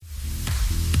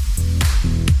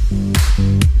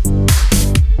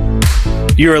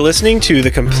You are listening to the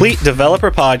Complete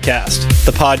Developer Podcast,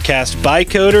 the podcast by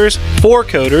coders, for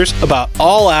coders, about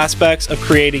all aspects of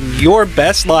creating your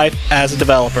best life as a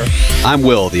developer. I'm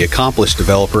Will, the accomplished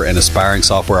developer and aspiring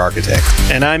software architect.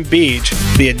 And I'm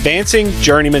Beej, the advancing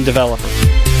journeyman developer.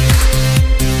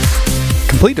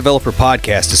 Complete Developer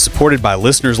Podcast is supported by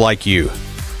listeners like you.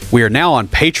 We are now on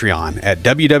Patreon at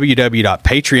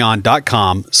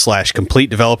www.patreon.com/Complete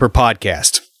Developer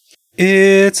Podcast.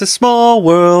 It's a small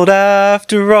world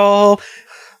after all.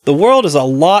 The world is a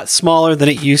lot smaller than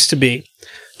it used to be.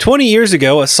 20 years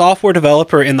ago, a software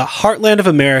developer in the heartland of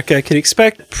America could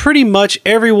expect pretty much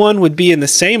everyone would be in the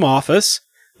same office.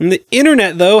 And the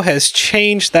internet, though, has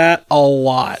changed that a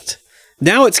lot.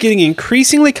 Now it's getting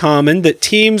increasingly common that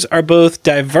teams are both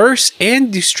diverse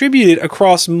and distributed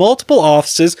across multiple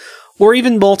offices or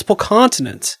even multiple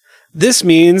continents. This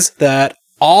means that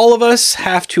all of us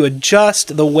have to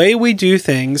adjust the way we do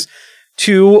things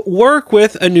to work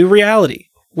with a new reality.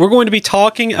 We're going to be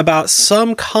talking about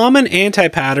some common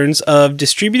anti-patterns of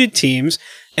distributed teams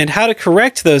and how to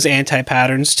correct those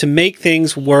anti-patterns to make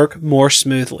things work more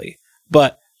smoothly.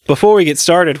 But before we get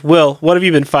started, Will, what have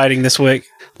you been fighting this week?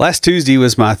 Last Tuesday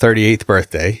was my 38th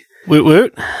birthday. Woot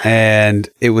woot. And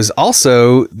it was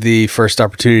also the first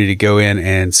opportunity to go in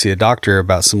and see a doctor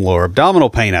about some lower abdominal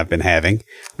pain I've been having,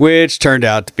 which turned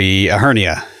out to be a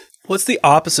hernia. What's the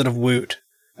opposite of woot?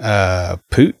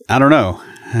 Poot? I don't know.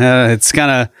 It's kind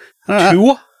of...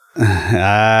 Two?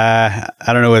 I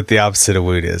don't know what the opposite of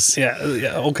woot is. Yeah,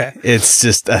 okay. It's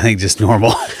just, I think, just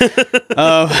normal.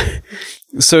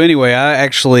 So anyway, I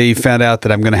actually found out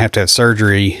that I'm going to have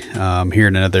surgery here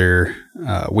in another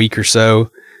week or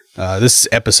so. This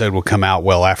episode will come out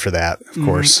well after that, of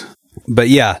course. But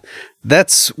yeah,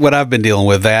 that's what I've been dealing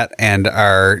with, that and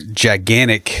our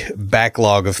gigantic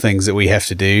backlog of things that we have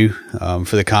to do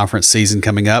for the conference season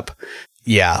coming up.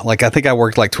 Yeah, like I think I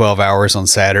worked like 12 hours on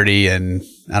Saturday, and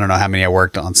I don't know how many I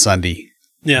worked on Sunday.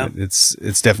 Yeah.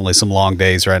 It's definitely some long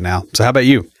days right now. So how about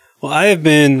you? Well, I have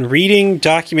been reading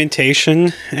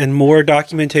documentation and more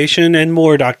documentation and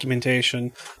more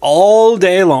documentation all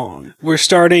day long. We're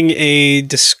starting a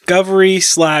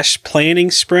discovery/planning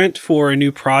sprint for a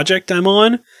new project I'm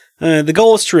on. The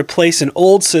goal is to replace an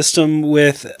old system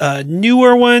with a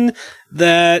newer one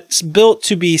that's built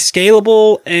to be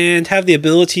scalable and have the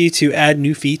ability to add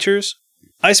new features.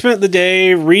 I spent the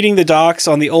day reading the docs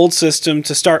on the old system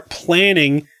to start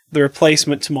planning the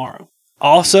replacement tomorrow.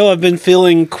 Also, I've been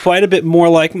feeling quite a bit more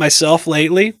like myself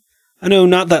lately. I know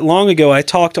not that long ago I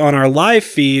talked on our live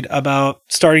feed about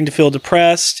starting to feel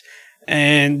depressed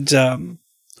and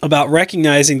about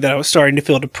recognizing that I was starting to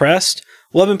feel depressed.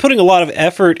 Well, I've been putting a lot of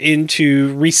effort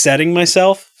into resetting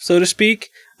myself, so to speak.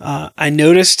 I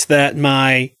noticed that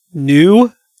my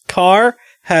new car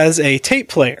has a tape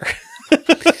player.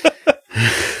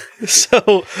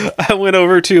 So I went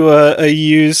over to a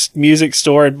used music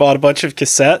store and bought a bunch of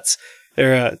cassettes.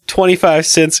 They're 25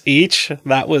 cents each.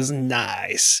 That was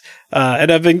nice. And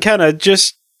I've been kind of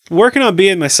just working on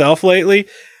being myself lately,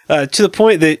 to the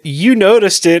point that you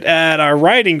noticed it at our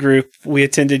writing group we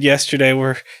attended yesterday,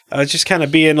 where I was just kind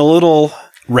of being a little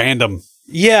random.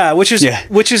 Yeah, which is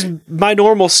my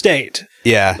normal state.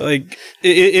 Yeah. Like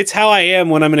it's how I am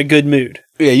when I'm in a good mood.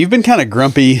 Yeah, you've been kind of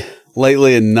grumpy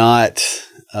lately and not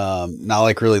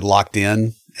like really locked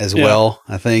in as well,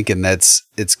 I think, and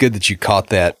it's good that you caught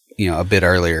that, a bit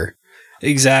earlier.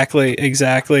 Exactly.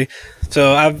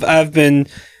 So I've been,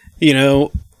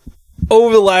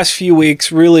 over the last few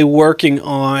weeks, really working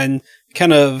on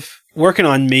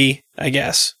me, I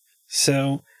guess.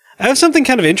 So I have something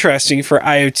kind of interesting for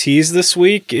IoTs this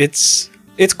week. It's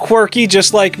quirky,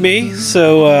 just like me.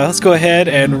 So let's go ahead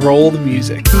and roll the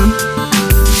music.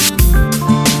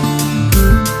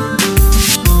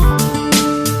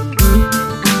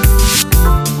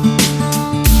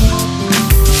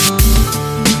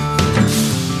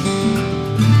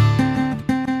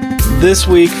 This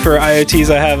week for IoTs,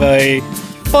 I have a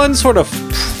fun sort of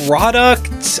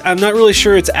product. I'm not really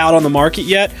sure it's out on the market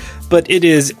yet, but it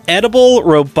is edible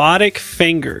robotic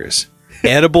fingers.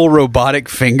 Edible robotic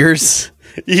fingers?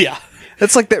 Yeah.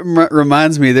 That's like, that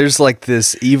reminds me, there's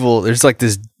this evil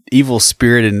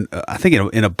spirit in, I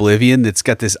think in Oblivion, that's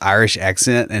got this Irish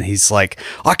accent, and he's like,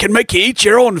 I can make you eat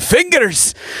your own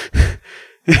fingers.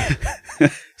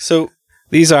 So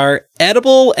these are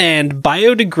edible and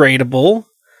biodegradable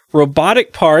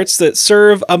robotic parts that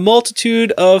serve a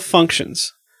multitude of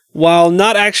functions. While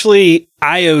not actually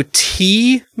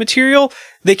IoT material,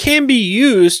 they can be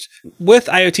used with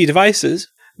IoT devices.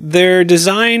 They're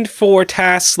designed for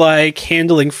tasks like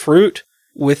handling fruit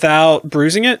without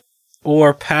bruising it,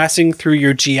 or passing through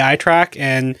your GI tract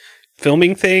and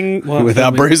filming thing. Well,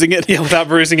 without bruising it? Yeah, without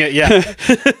bruising it, yeah.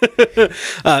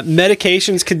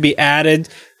 Medications could be added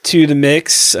to the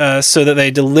mix so that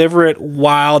they deliver it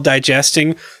while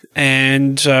digesting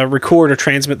and record or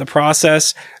transmit the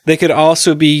process. They could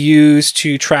also be used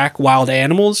to track wild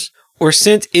animals or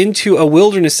sent into a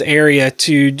wilderness area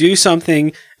to do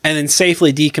something and then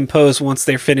safely decompose once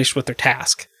they're finished with their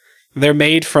task. They're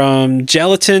made from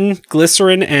gelatin,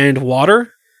 glycerin, and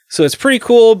water. So it's pretty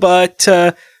cool, but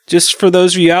just for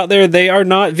those of you out there, they are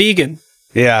not vegan.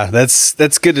 Yeah,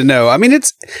 that's good to know. I mean,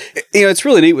 it's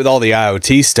really neat with all the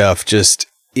IoT stuff. Just,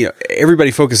 everybody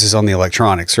focuses on the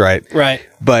electronics, right? Right.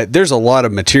 But there's a lot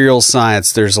of materials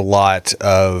science. There's a lot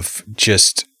of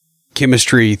just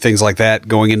chemistry, things like that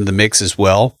going into the mix as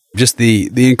well. Just the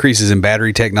increases in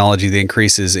battery technology, the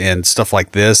increases in stuff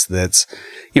like this. That's,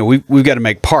 we've got to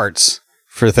make parts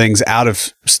for things out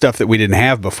of stuff that we didn't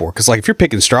have before. Because, like, if you're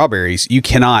picking strawberries, you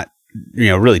cannot,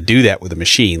 really do that with a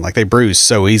machine. Like, they bruise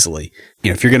so easily.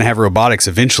 If you're going to have robotics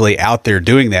eventually out there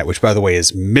doing that, which, by the way,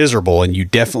 is miserable, and you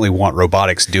definitely want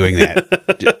robotics doing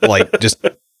that, like, just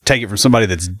take it from somebody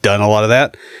that's done a lot of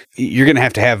that, you're going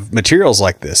to have materials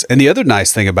like this. And the other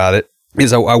nice thing about it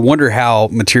is I wonder how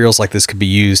materials like this could be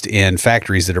used in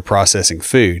factories that are processing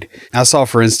food. I saw,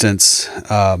 for instance,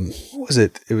 what was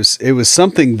it? It was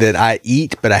something that I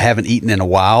eat, but I haven't eaten in a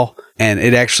while. And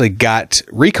it actually got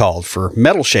recalled for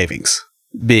metal shavings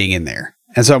being in there.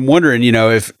 And so I'm wondering,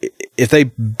 if they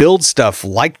build stuff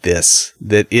like this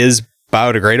that is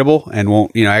biodegradable and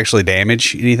won't, actually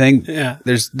damage anything. Yeah.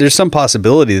 There's some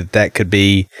possibility that could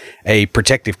be a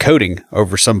protective coating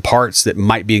over some parts that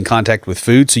might be in contact with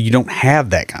food, so you don't have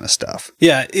that kind of stuff.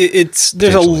 Yeah,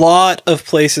 there's a lot of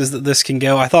places that this can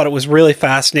go. I thought it was really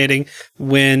fascinating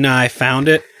when I found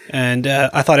it, and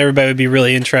I thought everybody would be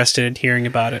really interested in hearing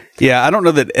about it. Yeah, I don't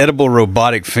know that edible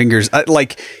robotic fingers,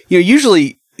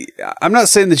 usually, I'm not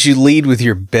saying that you lead with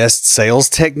your best sales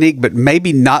technique, but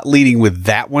maybe not leading with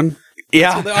that one.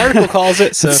 Yeah. That's what the article calls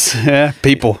it. So yeah,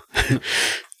 people.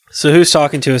 So who's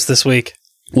talking to us this week?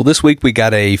 Well, this week we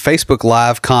got a Facebook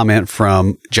Live comment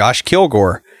from Josh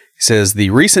Kilgore. He says, the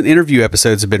recent interview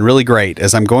episodes have been really great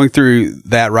as I'm going through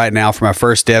that right now for my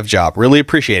first dev job. Really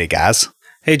appreciate it, guys.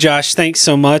 Hey, Josh, thanks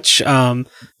so much.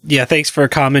 Thanks for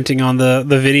commenting on the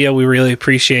video. We really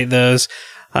appreciate those.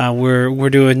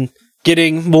 We're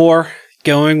getting more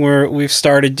going. We've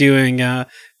started doing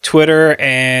Twitter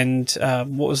and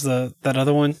what was that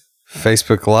other one?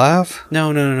 Facebook Live?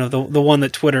 No. The one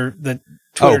that Twitter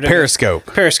Periscope.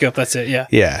 Periscope, that's it. Yeah.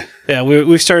 Yeah.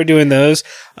 We've started doing those.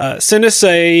 Send us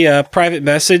a private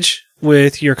message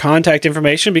with your contact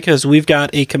information because we've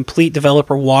got a complete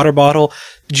developer water bottle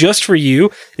just for you.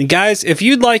 And guys, if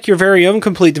you'd like your very own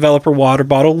complete developer water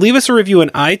bottle, leave us a review on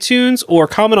iTunes or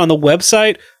comment on the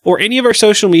website or any of our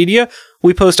social media.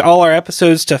 We post all our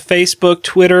episodes to Facebook,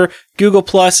 Twitter, Google+,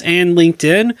 and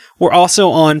LinkedIn. We're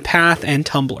also on Path and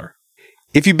Tumblr.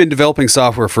 If you've been developing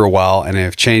software for a while and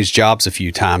have changed jobs a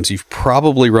few times, you've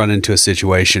probably run into a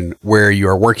situation where you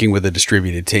are working with a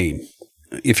distributed team.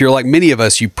 If you're like many of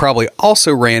us, you probably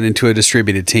also ran into a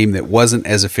distributed team that wasn't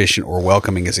as efficient or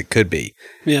welcoming as it could be.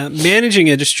 Yeah, managing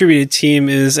a distributed team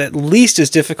is at least as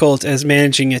difficult as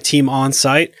managing a team on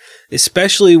site,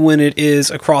 especially when it is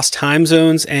across time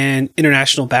zones and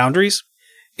international boundaries.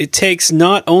 It takes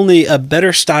not only a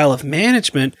better style of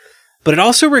management, but it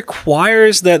also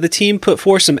requires that the team put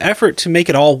forth some effort to make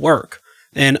it all work.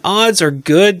 And odds are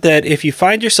good that if you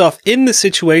find yourself in the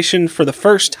situation for the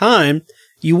first time,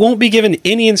 you won't be given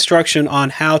any instruction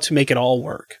on how to make it all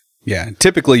work. Yeah,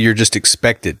 typically you're just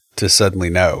expected to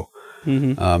suddenly know.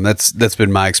 Mm-hmm. That's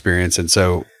been my experience, and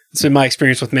so it's been my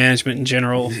experience with management in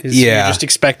general. You're just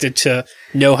expected to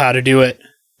know how to do it.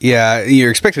 Yeah, you're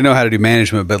expected to know how to do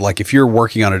management, but like if you're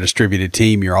working on a distributed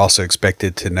team, you're also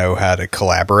expected to know how to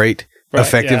collaborate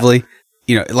effectively.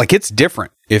 Yeah. Like it's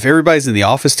different. If everybody's in the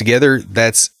office together,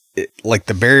 that's like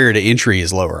the barrier to entry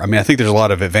is lower. I mean, I think there's a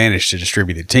lot of advantage to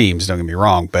distributed teams, don't get me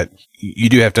wrong, but you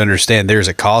do have to understand there's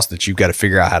a cost that you've got to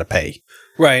figure out how to pay.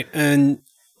 Right. And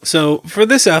so for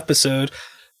this episode,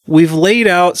 we've laid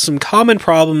out some common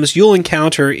problems you'll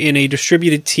encounter in a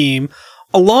distributed team,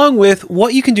 along with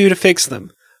what you can do to fix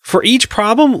them. For each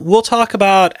problem, we'll talk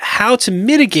about how to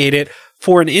mitigate it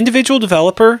for an individual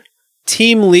developer,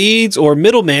 team leads or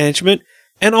middle management,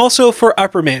 and also for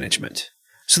upper management.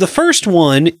 So the first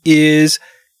one is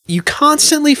you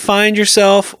constantly find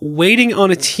yourself waiting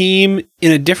on a team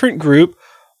in a different group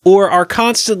or are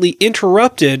constantly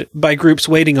interrupted by groups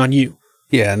waiting on you.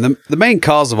 Yeah, and the main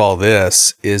cause of all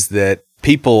this is that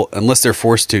people, unless they're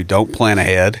forced to, don't plan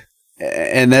ahead.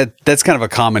 And that's kind of a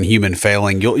common human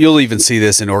failing. You'll even see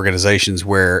this in organizations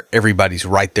where everybody's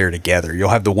right there together. You'll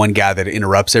have the one guy that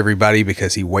interrupts everybody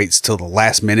because he waits till the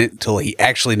last minute till he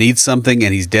actually needs something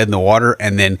and he's dead in the water,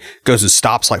 and then goes and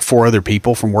stops like 4 other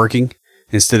people from working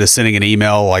instead of sending an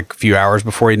email like a few hours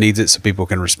before he needs it so people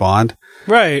can respond.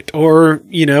 Right. Or,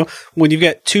 when you've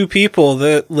got 2 people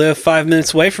that live 5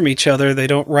 minutes away from each other, they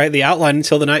don't write the outline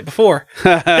until the night before.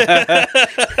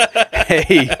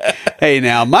 Hey,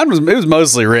 now it was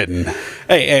mostly written.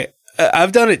 Hey,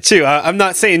 I've done it too. I'm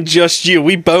not saying just you.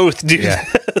 We both do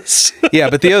this. Yeah,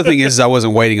 but the other thing is I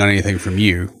wasn't waiting on anything from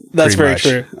you. That's very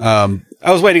true. I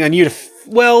was waiting on you to.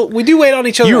 Well, we do wait on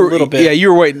each other a little bit. Yeah, you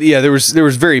were waiting. Yeah, there was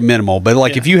very minimal.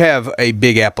 But if you have a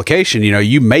big application,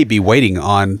 you may be waiting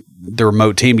on the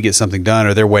remote team to get something done,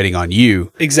 or they're waiting on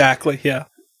you. Exactly. Yeah.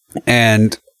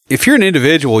 And if you're an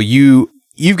individual,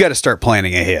 you've got to start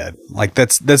planning ahead. Like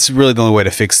that's really the only way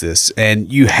to fix this.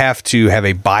 And you have to have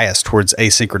a bias towards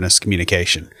asynchronous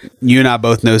communication. You and I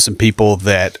both know some people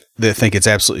that think it's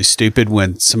absolutely stupid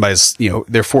when somebody's,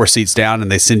 they're 4 seats down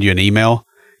and they send you an email.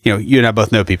 You and I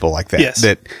both know people like that. Yes.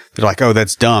 That they're like, oh,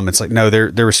 that's dumb. It's like, no,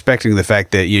 they're respecting the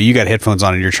fact that you got headphones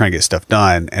on and you're trying to get stuff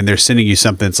done, and they're sending you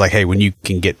something that's like, hey, when you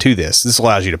can get to this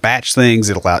allows you to batch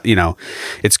things. It allows,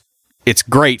 it's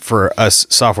great for us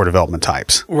software development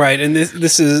types. Right. And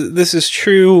this is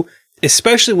true,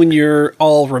 especially when you're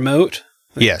all remote.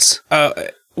 Yes.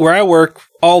 Where I work,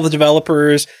 all the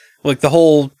developers, like the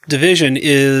whole division,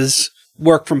 is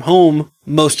work from home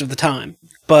most of the time.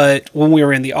 But when we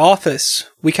were in the office,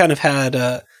 we kind of had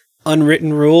a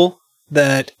unwritten rule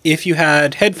that if you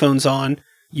had headphones on,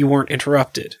 you weren't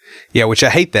interrupted. Yeah, which I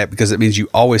hate that because it means you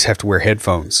always have to wear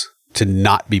headphones to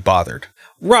not be bothered.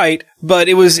 Right, but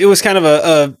it was kind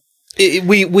of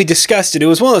we discussed it. It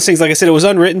was one of those things, like I said, it was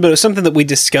unwritten, but it was something that we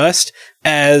discussed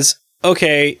as,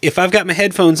 okay, if I've got my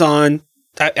headphones on,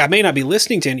 I may not be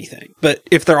listening to anything, but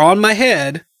if they're on my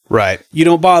head, right, you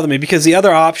don't bother me. Because the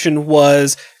other option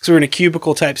was, because we're in a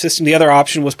cubicle type system, the other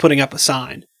option was putting up a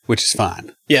sign. Which is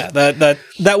fine. Yeah,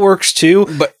 that works too,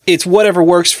 but it's whatever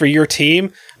works for your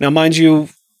team. Now, mind you,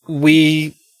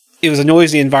 it was a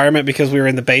noisy environment because we were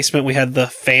in the basement. We had the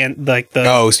fan,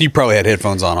 so you probably had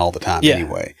headphones on all the time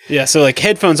anyway. Yeah, so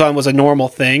headphones on was a normal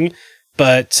thing,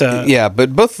 but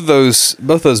but both of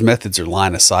those methods are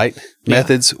line of sight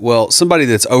methods. Well, somebody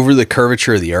that's over the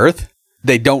curvature of the earth,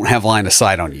 they don't have line of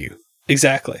sight on you.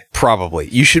 Exactly. Probably.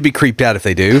 You should be creeped out if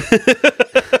they do.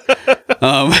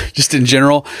 Just in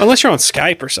general. Unless you're on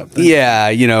Skype or something.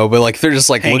 Yeah, but they're just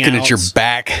Hangouts. Looking at your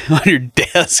back on your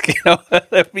desk,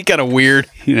 that'd be kind of weird,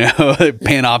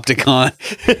 panopticon.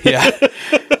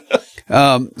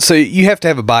 Yeah. So you have to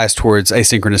have a bias towards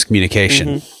asynchronous communication.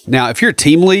 Mm-hmm. Now, if you're a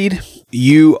team lead,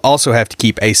 you also have to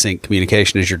keep async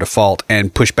communication as your default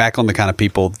and push back on the kind of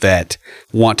people that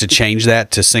want to change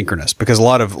that to synchronous, because a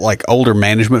lot of older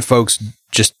management folks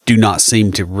just do not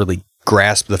seem to really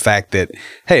grasp the fact that,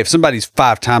 hey, if somebody's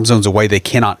 5 time zones away, they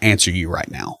cannot answer you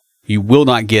right now. You will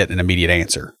not get an immediate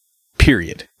answer,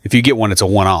 period. If you get one, it's a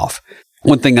one-off.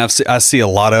 One thing I see a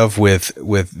lot of with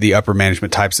the upper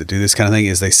management types that do this kind of thing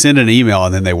is they send an email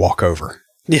and then they walk over.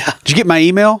 Yeah. Did you get my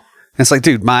email? And it's like,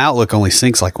 dude, my Outlook only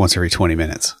syncs once every 20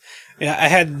 minutes. Yeah, I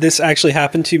had this actually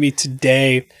happen to me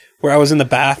today where I was in the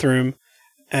bathroom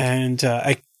and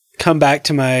I come back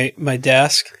to my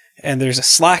desk and there's a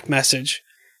Slack message.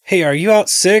 Hey, are you out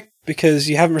sick because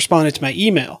you haven't responded to my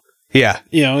email? Yeah.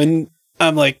 And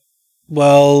I'm like,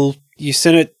 well, you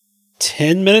sent it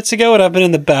 10 minutes ago and I've been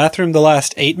in the bathroom the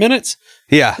last 8 minutes?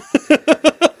 Yeah.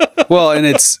 Well, and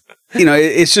it's,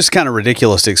 it's just kind of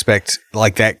ridiculous to expect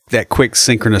that quick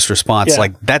synchronous response. Yeah.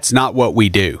 That's not what we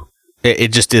do. It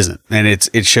just isn't. And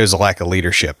it shows a lack of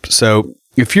leadership. So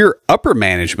if you're upper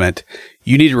management,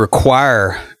 you need to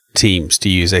require teams to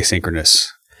use asynchronous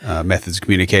methods of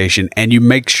communication, and you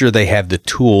make sure they have the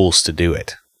tools to do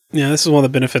it. Yeah, this is one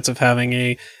of the benefits of having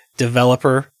a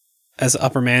developer as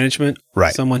upper management.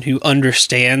 Right. Someone who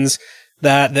understands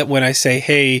that when I say,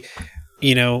 hey,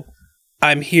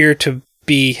 I'm here to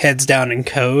be heads down in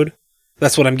code,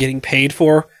 that's what I'm getting paid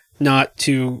for, not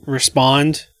to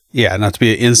respond. Yeah, not to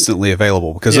be instantly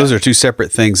available, because those are 2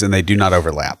 separate things and they do not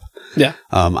overlap. Yeah.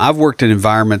 I've worked in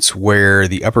environments where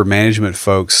the upper management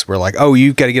folks were like, oh,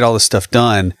 you've got to get all this stuff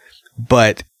done,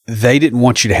 but they didn't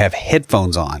want you to have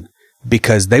headphones on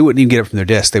because they wouldn't even get up from their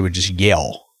desk. They would just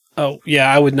yell. Oh,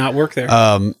 yeah, I would not work there.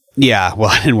 Yeah, well,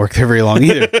 I didn't work there very long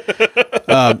either.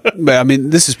 But I mean,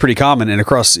 this is pretty common, and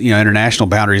across international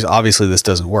boundaries, obviously this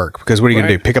doesn't work, because what are you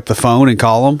going to do? Pick up the phone and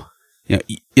call them?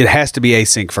 It has to be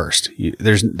async first.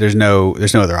 There's no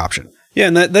other option. Yeah,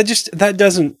 and that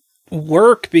doesn't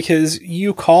work because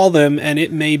you call them and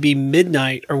it may be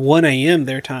midnight or 1 a.m.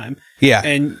 their time. Yeah.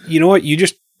 And you know what? You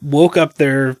just woke up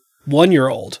their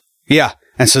 1-year-old. Yeah.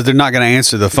 And so they're not going to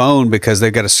answer the phone because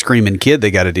they've got a screaming kid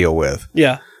they got to deal with.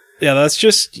 Yeah. Yeah, that's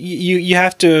just, you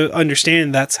have to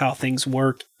understand that's how things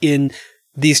work in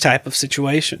these type of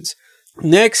situations.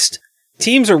 Next,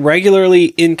 teams are regularly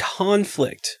in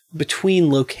conflict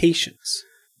between locations.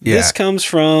 Yeah. This comes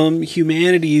from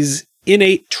humanity's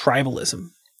innate tribalism.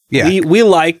 Yeah. We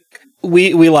like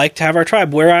to have our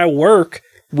tribe. Where I work,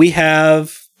 we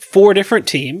have 4 different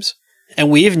teams, and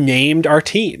we've named our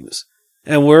teams.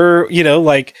 And we're,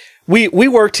 we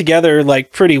work together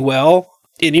like pretty well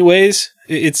anyways.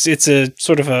 It's a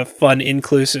sort of a fun,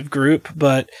 inclusive group,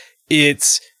 but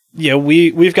it's,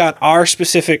 we've got our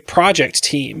specific project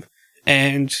team,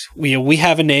 and we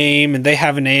have a name and they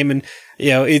have a name, and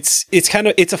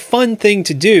it's a fun thing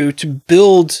to do to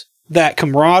build that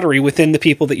camaraderie within the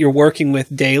people that you're working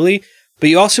with daily, but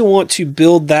you also want to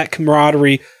build that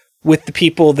camaraderie with the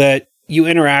people that you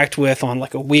interact with on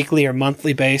like a weekly or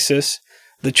monthly basis.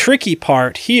 The tricky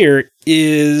part here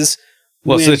is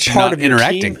so that you're not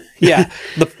interacting.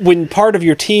 When part of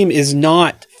your team is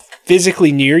not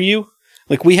physically near you.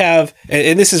 Like we have,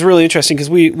 and this is really interesting because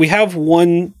we have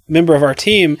one member of our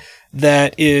team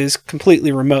that is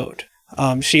completely remote.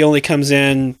 She only comes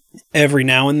in every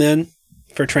now and then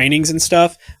for trainings and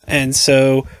stuff. And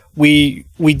so we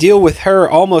deal with her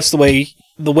almost the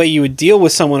way you would deal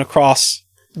with someone across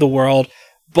the world,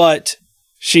 but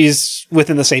she's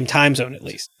within the same time zone at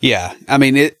least. Yeah. I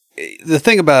mean, the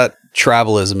thing about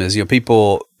tribalism is,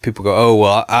 people go, oh,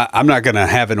 well, I'm not going to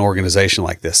have an organization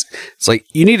like this. It's like,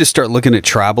 you need to start looking at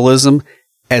tribalism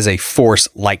as a force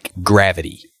like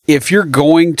gravity. If you're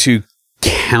going to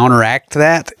counteract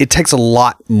that, it takes a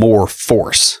lot more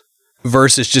force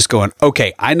versus just going,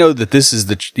 okay, I know that this is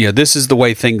the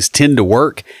way things tend to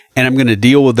work, and I'm going to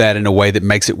deal with that in a way that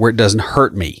makes it where it doesn't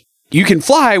hurt me. You can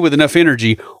fly with enough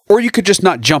energy, or you could just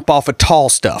not jump off of tall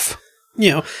stuff.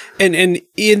 And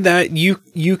in that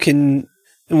you can,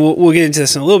 and we'll get into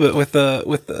this in a little bit with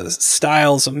the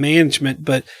styles of management,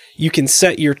 but you can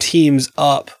set your teams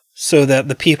up so that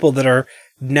the people that are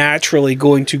naturally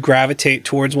going to gravitate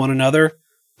towards one another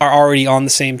are already on the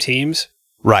same teams.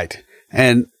 Right.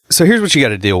 And so here's what you got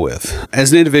to deal with.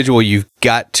 As an individual, you've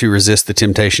got to resist the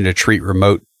temptation to treat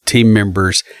remote team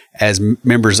members as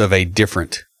members of a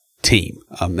different team.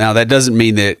 Now, that doesn't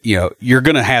mean that, you're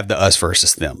going to have the us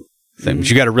versus them thing, but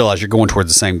you got to realize you're going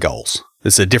towards the same goals.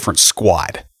 It's a different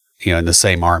squad, in the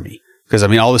same army. Because,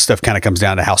 all this stuff kind of comes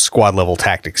down to how squad level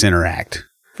tactics interact.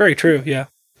 Very true, yeah.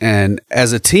 And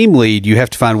as a team lead, you have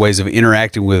to find ways of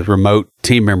interacting with remote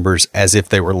team members as if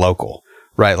they were local,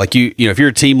 right? Like if you're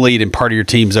a team lead and part of your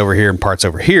team's over here and part's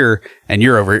over here, and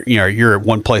you're over, you're at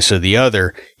one place or the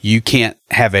other, you can't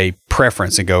have a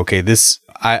preference and go, okay,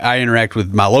 I interact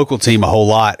with my local team a whole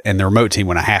lot and the remote team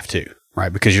when I have to,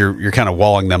 right? Because you're kind of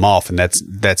walling them off, and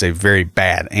that's a very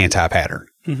bad anti-pattern.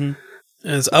 Mm-hmm.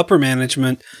 As upper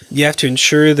management, you have to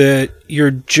ensure that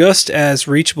you're just as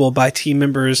reachable by team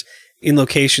members in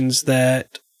locations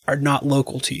that are not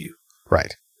local to you.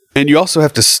 Right. And you also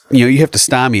have to, you have to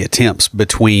stymie attempts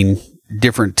between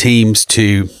different teams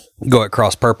to go at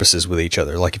cross purposes with each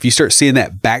other. Like if you start seeing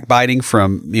that backbiting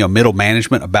from, middle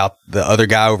management about the other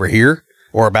guy over here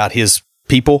or about his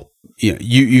people,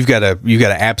 you've got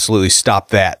to absolutely stop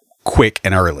that quick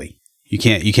and early. You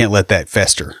can't let that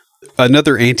fester.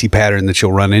 Another anti-pattern that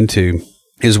you'll run into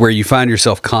is where you find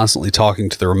yourself constantly talking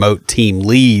to the remote team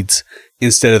leads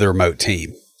instead of the remote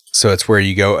team. So it's where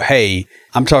you go, hey,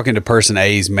 I'm talking to person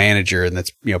A's manager, and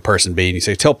that's, person B. And you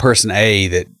say, tell person A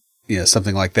that,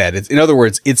 something like that. In other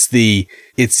words, it's the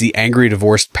angry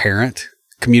divorced parent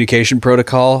communication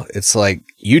protocol. It's like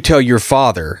you tell your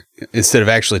father instead of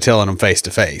actually telling him face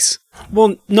to face.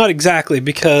 Well, not exactly,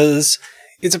 because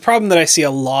it's a problem that I see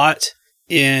a lot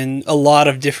in a lot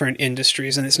of different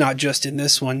industries. And it's not just in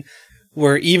this one,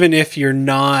 where even if you're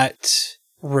not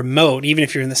remote, even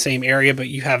if you're in the same area, but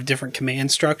you have different command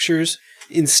structures,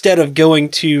 instead of going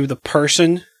to the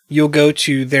person, you'll go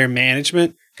to their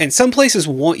management. And some places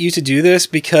want you to do this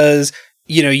because,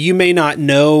 you may not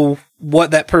know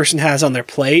what that person has on their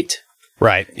plate.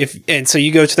 Right. And so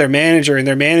you go to their manager, and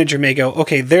their manager may go,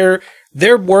 okay, they're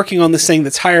working on this thing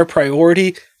that's higher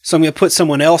priority, so I'm going to put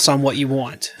someone else on what you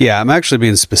want. Yeah, I'm actually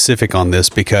being specific on this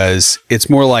because it's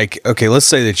more like, okay, let's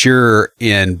say that you're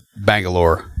in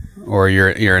Bangalore or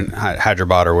you're in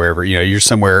Hyderabad or wherever, you're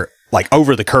somewhere like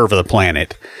over the curve of the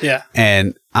planet. Yeah.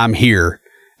 And I'm here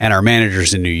and our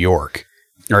manager's in New York,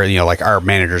 or, like our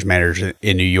manager's manager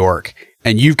in New York,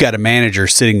 and you've got a manager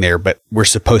sitting there, but we're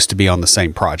supposed to be on the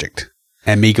same project.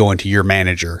 and me going to your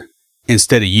manager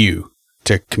instead of you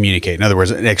to communicate. In other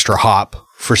words, an extra hop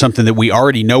for something that we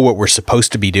already know what we're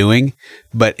supposed to be doing,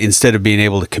 but instead of being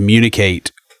able to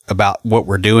communicate about what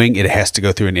we're doing, it has to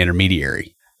go through an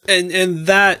intermediary. And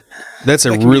that's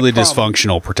a really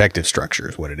dysfunctional protective structure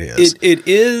is what it is. It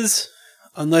is,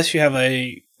 unless you have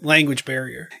a language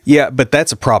barrier. Yeah, but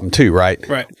that's a problem too, right?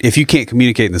 Right. If you can't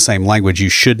communicate in the same language, you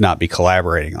should not be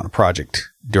collaborating on a project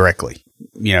directly.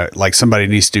 You know, like somebody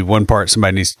needs to do one part,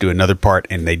 somebody needs to do another part,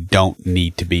 and they don't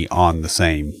need to be on the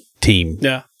same team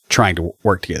trying to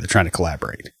work together, trying to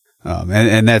collaborate.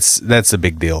 And that's a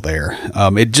big deal there.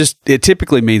 It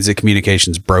typically means that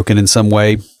communication's broken in some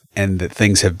way and that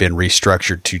things have been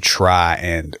restructured to try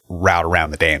and route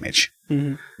around the damage.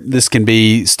 Mm-hmm. This can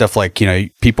be stuff like, you know,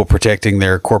 people protecting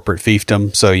their corporate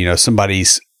fiefdom. So, you know,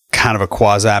 somebody's kind of a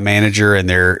quasi manager and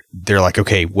they're like,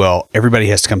 okay, well, everybody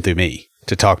has to come through me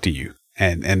to talk to you.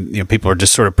 And, you know, people are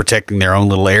just sort of protecting their own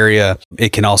little area.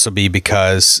 It can also be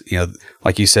because, you know,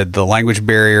 like you said, the language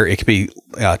barrier, it could be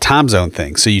a time zone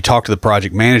thing. So you talk to the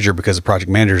project manager because the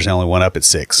project manager is the only one up at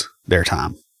 6, their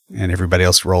time. And everybody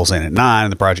else rolls in at 9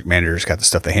 and the project manager's got the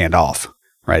stuff they hand off,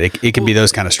 right? It can be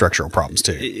those kind of structural problems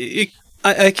too.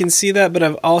 I can see that, but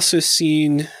I've also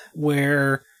seen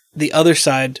where the other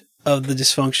side of the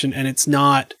dysfunction, and it's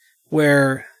not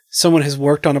where someone has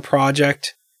worked on a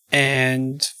project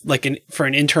and like for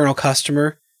an internal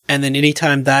customer, and then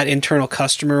anytime that internal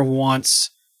customer wants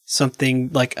something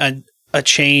like a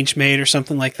change made or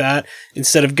something like that,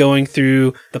 instead of going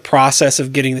through the process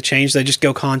of getting the change, they just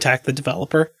go contact the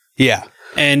developer. Yeah.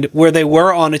 And where they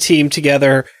were on a team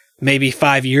together maybe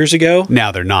 5 years ago,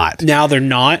 now they're not.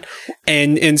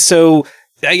 And so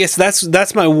I guess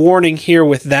that's my warning here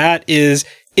with that is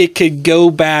it could go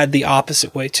bad the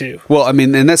opposite way too. Well, I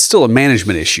mean, and that's still a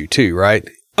management issue too, right?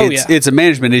 It's a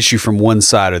management issue from one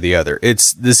side or the other.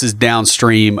 This is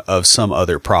downstream of some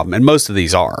other problem, and most of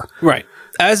these are. Right.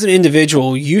 As an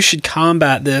individual, you should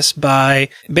combat this by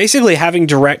basically having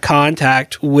direct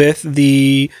contact with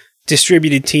the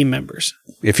distributed team members.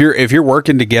 If you're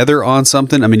working together on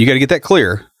something, I mean, you got to get that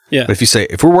clear. Yeah. But if you say,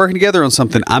 if we're working together on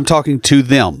something, I'm talking to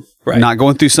them, right, not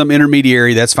going through some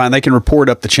intermediary, that's fine. They can report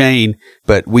up the chain,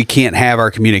 but we can't have our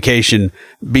communication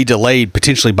be delayed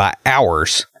potentially by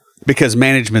hours because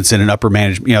management's in an upper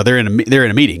management, you know, they're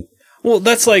in a meeting. Well,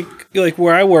 that's like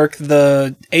where I work,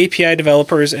 the API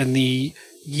developers and the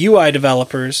UI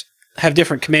developers have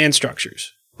different command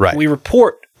structures. Right. We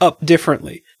report up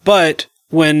differently. But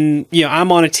when, you know,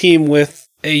 I'm on a team with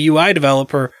a UI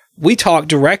developer, we talk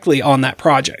directly on that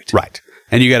project. Right.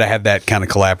 And you got to have that kind of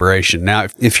collaboration. Now,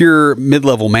 if you're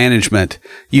mid-level management,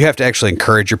 you have to actually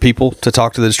encourage your people to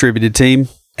talk to the distributed team.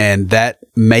 And that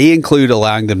may include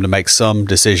allowing them to make some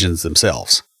decisions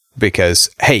themselves. Because,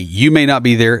 hey, you may not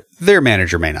be there, their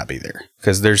manager may not be there.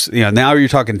 Because there's, you know, now you're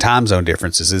talking time zone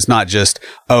differences. It's not just,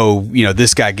 oh, you know,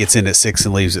 this guy gets in at 6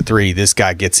 and leaves at 3. This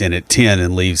guy gets in at 10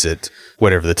 and leaves at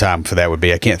whatever the time for that would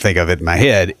be. I can't think of it in my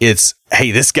head. It's,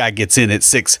 hey, this guy gets in at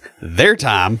 6 their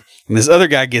time, and this other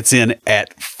guy gets in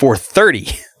at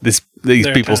 4:30 these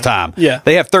people's time. Yeah.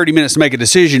 They have 30 minutes to make a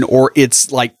decision, or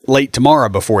it's like late tomorrow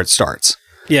before it starts.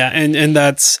 Yeah, and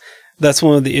that's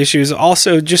one of the issues.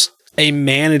 Also, just a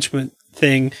management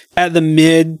thing at the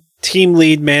mid team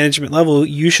lead management level,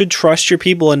 you should trust your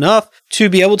people enough to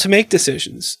be able to make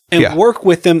decisions and work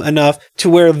with them enough to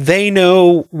where they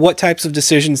know what types of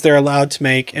decisions they're allowed to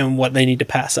make and what they need to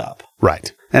pass up.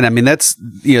 Right. And I mean,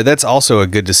 that's also a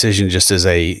good decision just as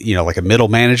a, you know, like a middle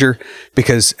manager,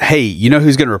 because, hey, you know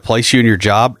who's going to replace you in your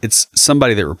job? It's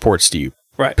somebody that reports to you.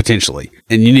 Right. Potentially.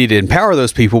 And you need to empower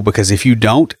those people, because if you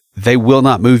don't, they will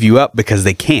not move you up because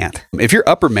they can't. If you're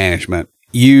upper management,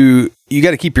 you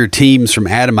got to keep your teams from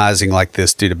atomizing like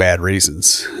this due to bad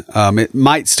reasons. It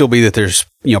might still be that there's,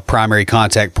 you know, primary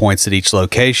contact points at each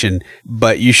location,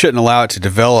 but you shouldn't allow it to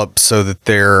develop so that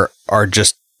there are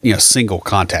just, you know, single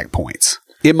contact points.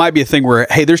 It might be a thing where,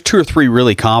 hey, there's 2 or 3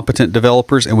 really competent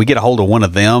developers and we get a hold of one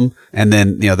of them and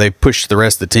then, you know, they push the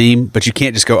rest of the team, but you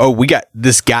can't just go, oh, we got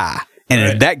this guy. And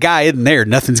if that guy isn't there,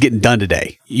 nothing's getting done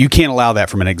today. You can't allow that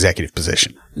from an executive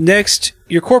position. Next,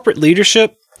 your corporate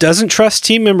leadership doesn't trust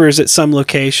team members at some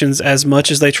locations as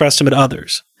much as they trust them at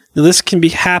others. Now, this can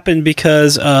happen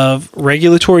because of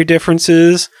regulatory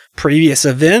differences, previous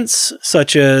events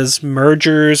such as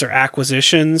mergers or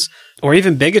acquisitions, or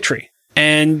even bigotry.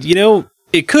 And, you know,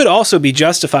 it could also be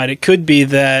justified. It could be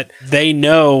that they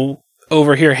know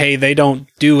over here, hey, they don't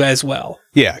do as well.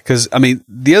 Yeah, because, I mean,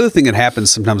 the other thing that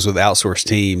happens sometimes with outsourced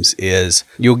teams is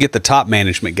you'll get the top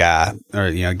management guy or,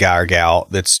 you know, guy or gal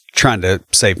that's trying to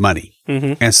save money.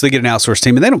 And so they get an outsourced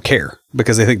team and they don't care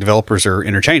because they think developers are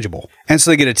interchangeable. And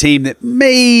so they get a team that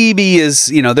maybe is,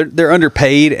 they're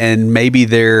underpaid and maybe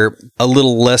they're a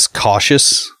little less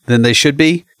cautious than they should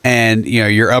be. And,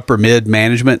 your upper mid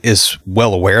management is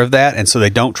well aware of that. And so they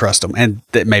don't trust them and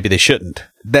that maybe they shouldn't.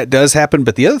 That does happen.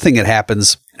 But the other thing that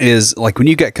happens is like when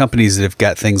you got companies that have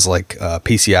got things like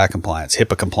PCI compliance,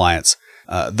 HIPAA compliance,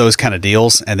 those kind of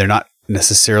deals, and they're not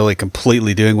necessarily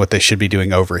completely doing what they should be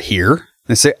doing over here.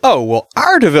 They say, oh, well,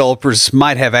 our developers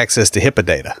might have access to HIPAA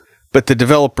data, but the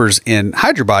developers in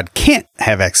Hyderabad can't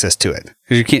have access to it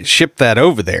because you can't ship that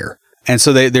over there. And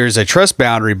so there's a trust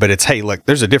boundary, but it's, hey, look,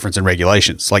 there's a difference in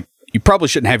regulations. Like you probably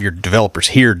shouldn't have your developers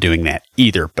here doing that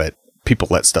either, but people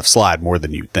let stuff slide more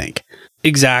than you think.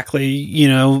 Exactly.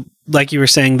 Like you were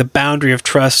saying, the boundary of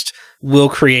trust will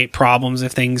create problems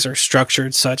if things are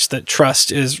structured such that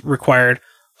trust is required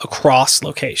across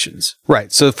locations.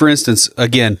 Right. So, for instance,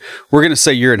 again, we're going to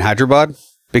say you're in Hyderabad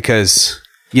because,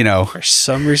 for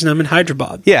some reason I'm in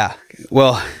Hyderabad. Yeah.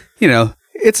 Well,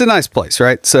 it's a nice place,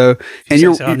 right? So,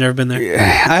 and I've never been there.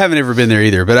 I haven't ever been there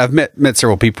either, but I've met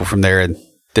several people from there and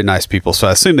they're nice people. So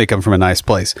I assume they come from a nice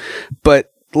place.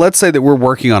 But let's say that we're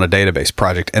working on a database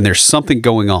project and there's something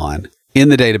going on in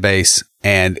the database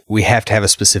and we have to have a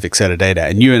specific set of data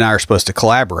and you and I are supposed to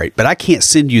collaborate, but I can't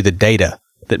send you the data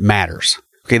that matters.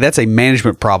 Okay, that's a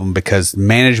management problem because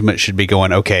management should be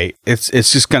going, okay, it's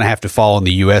just going to have to fall on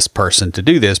the U.S. person to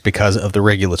do this because of the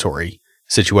regulatory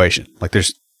situation. But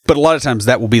a lot of times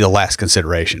that will be the last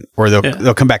consideration, or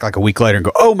they'll come back like a week later and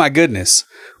go, oh my goodness,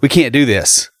 we can't do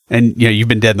this. And you've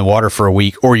been dead in the water for a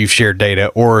week, or you've shared data,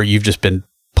 or you've just been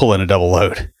pulling a double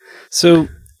load. So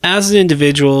as an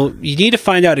individual, you need to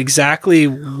find out exactly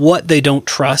what they don't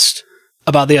trust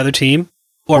about the other team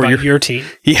or about your team.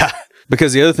 Yeah.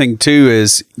 Because the other thing, too,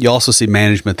 is you also see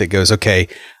management that goes, okay,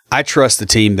 I trust the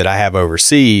team that I have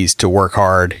overseas to work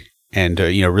hard and,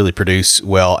 really produce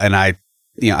well. And I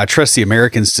trust the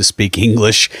Americans to speak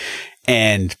English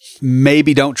and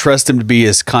maybe don't trust them to be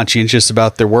as conscientious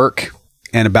about their work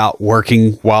and about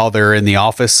working while they're in the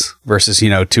office versus,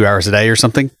 2 hours a day or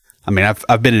something. I mean,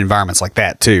 I've been in environments like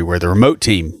that, too, where the remote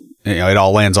team, it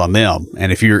all lands on them.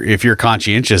 And if you're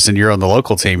conscientious and you're on the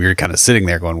local team, you're kind of sitting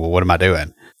there going, well, what am I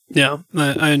doing? Yeah,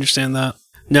 I understand that.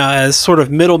 Now, as sort of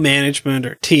middle management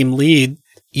or team lead,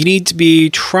 you need to be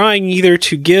trying either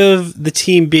to give the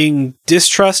team being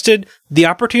distrusted the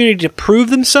opportunity to prove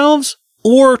themselves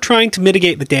or trying to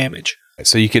mitigate the damage.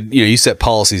 So you could, you set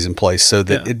policies in place so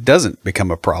that it doesn't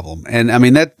become a problem. And I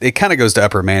mean, that it kind of goes to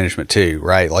upper management too,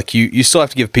 right? Like you still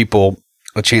have to give people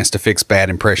a chance to fix bad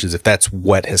impressions if that's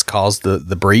what has caused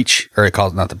the breach, or it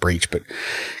caused not the breach, but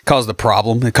caused the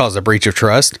problem. It caused a breach of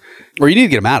trust, or you need to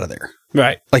get them out of there.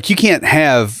 Right. Like you can't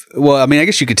have, I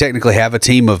guess you could technically have a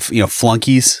team of,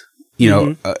 flunkies,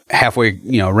 halfway,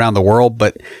 around the world,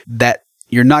 but that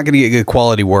you're not going to get good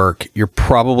quality work. You're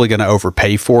probably going to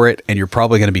overpay for it, and you're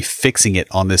probably going to be fixing it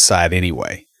on this side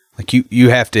anyway. Like you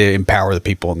have to empower the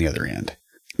people on the other end.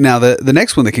 Now, the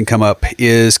next one that can come up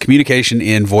is communication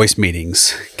in voice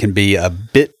meetings can be a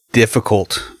bit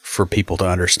difficult for people to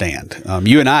understand.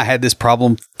 You and I had this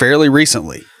problem fairly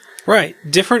recently. Right.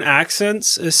 Different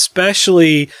accents,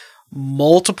 especially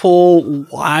multiple,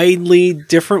 widely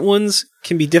different ones,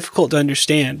 can be difficult to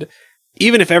understand,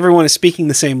 even if everyone is speaking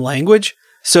the same language.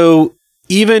 So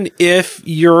even if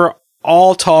you're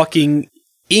all talking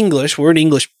English, we're an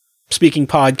English-speaking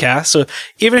podcast, so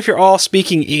even if you're all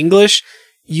speaking English,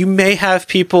 you may have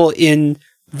people in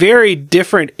very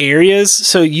different areas.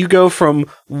 So you go from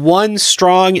one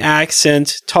strong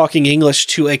accent talking English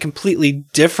to a completely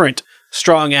different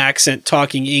strong accent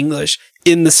talking English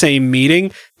in the same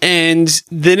meeting. And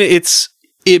then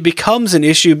it becomes an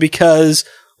issue because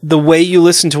the way you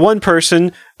listen to one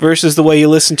person versus the way you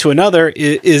listen to another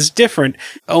is different.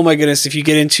 Oh my goodness, if you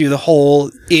get into the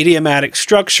whole idiomatic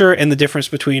structure and the difference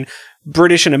between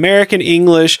British and American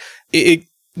English,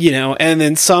 and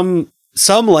then some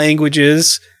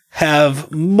languages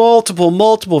have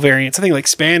multiple variants. I think like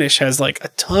Spanish has like a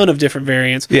ton of different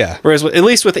variants. Yeah. Whereas at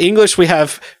least with English, we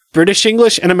have British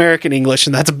English and American English,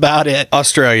 and that's about it.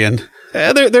 Australian.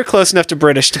 They're close enough to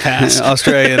British to pass.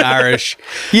 Australian, Irish.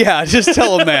 Yeah, just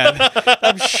tell them that.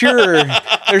 I'm sure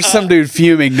there's some dude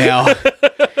fuming now.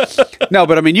 No,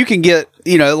 but I mean, you can get,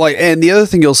 and the other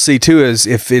thing you'll see too is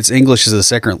if it's English as a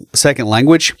second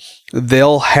language,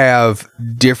 they'll have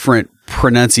different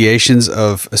pronunciations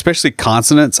of, especially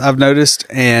consonants, I've noticed,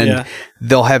 and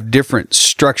they'll have different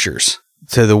structures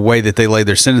to the way that they lay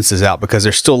their sentences out because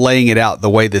they're still laying it out the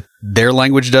way that their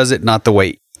language does it, not the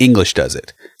way English does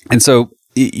it. And so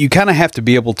you kind of have to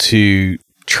be able to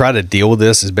try to deal with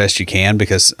this as best you can,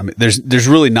 because I mean, there's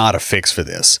really not a fix for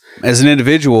this. As an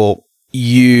individual,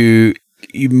 you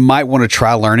might want to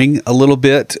try learning a little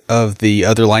bit of the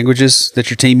other languages that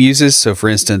your team uses. So for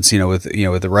instance, with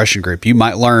the Russian group, you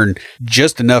might learn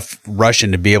just enough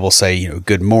Russian to be able to say,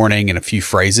 good morning and a few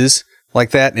phrases like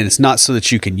that. And it's not so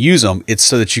that you can use them. It's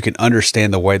so that you can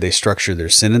understand the way they structure their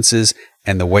sentences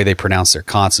and the way they pronounce their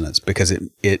consonants, because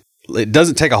it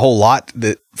doesn't take a whole lot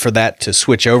for that to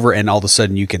switch over and all of a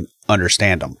sudden you can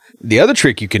understand them. The other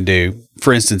trick you can do,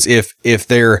 for instance, if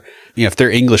they're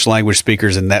English language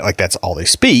speakers and that's all they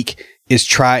speak, is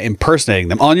try impersonating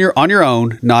them on your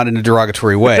own, not in a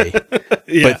derogatory way.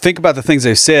 Yeah. But think about the things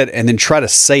they've said and then try to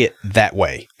say it that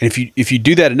way. And if you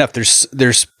do that enough,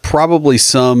 there's probably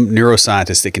some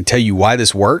neuroscientist that can tell you why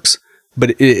this works.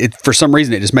 But it for some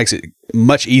reason, it just makes it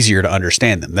much easier to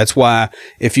understand them. That's why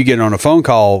if you get on a phone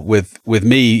call with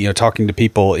me, talking to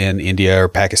people in India or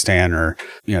Pakistan or,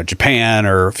 Japan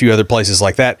or a few other places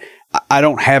like that, I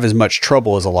don't have as much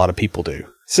trouble as a lot of people do.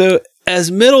 So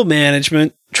as middle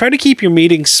management, try to keep your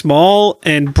meetings small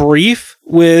and brief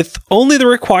with only the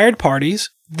required parties.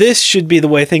 This should be the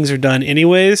way things are done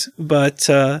anyways, but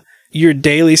your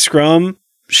daily scrum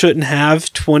shouldn't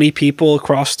have 20 people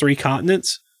across 3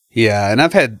 continents. Yeah,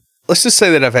 and let's just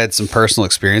say that I've had some personal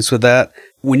experience with that.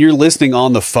 When you're listening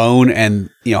on the phone and,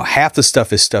 half the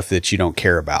stuff is stuff that you don't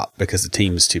care about because the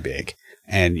team is too big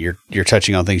and you're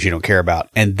touching on things you don't care about.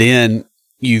 And then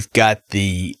you've got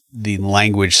the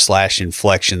language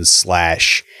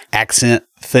 /inflection /accent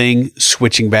thing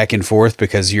switching back and forth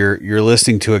because you're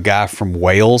listening to a guy from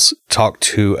Wales talk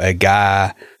to a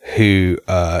guy who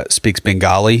speaks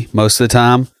Bengali most of the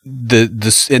time.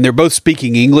 And they're both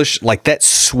speaking English. Like that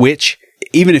switch,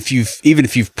 even if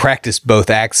you've practiced both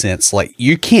accents, like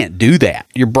you can't do that.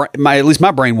 At least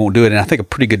my brain won't do it, and I think a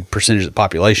pretty good percentage of the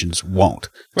populations won't.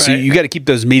 Right. So you got to keep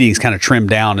those meetings kind of trimmed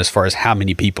down as far as how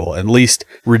many people, at least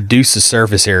reduce the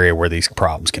surface area where these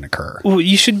problems can occur. Well,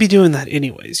 you should be doing that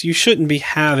anyways. You shouldn't be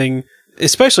having,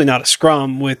 especially not a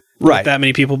scrum with that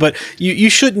many people, but you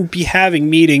shouldn't be having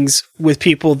meetings with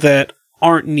people that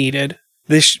aren't needed.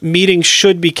 This meeting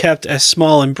should be kept as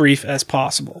small and brief as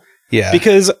possible. Yeah.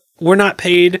 Because we're not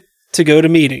paid to go to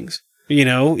meetings,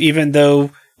 even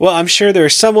though, well, I'm sure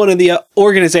there's someone in the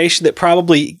organization that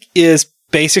probably is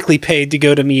basically paid to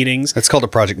go to meetings. That's called a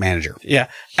project manager. Yeah.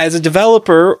 As a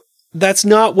developer, that's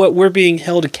not what we're being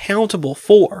held accountable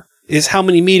for, is how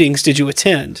many meetings did you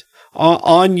attend.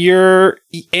 On your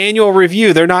annual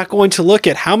review, they're not going to look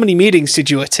at how many meetings did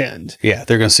you attend. Yeah,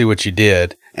 they're going to see what you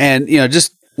did. And,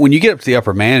 just when you get up to the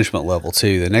upper management level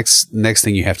too, the next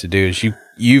thing you have to do is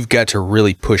you've got to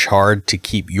really push hard to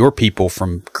keep your people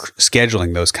from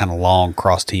scheduling those kind of long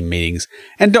cross-team meetings,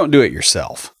 and don't do it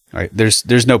yourself. Right?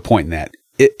 There's no point in that.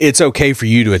 It's okay for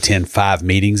you to attend 5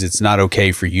 meetings. It's not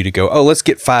okay for you to go, let's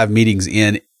get 5 meetings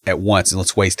in at once and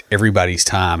let's waste everybody's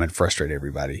time and frustrate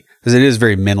everybody, because it is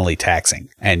very mentally taxing,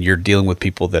 and you're dealing with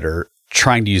people that are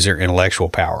trying to use their intellectual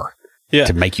power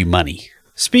to make you money.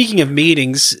 Speaking of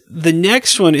meetings, the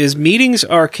next one is meetings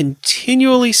are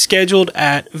continually scheduled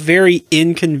at very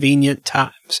inconvenient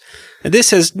times. And this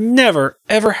has never,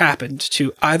 ever happened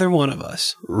to either one of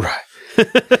us. Right.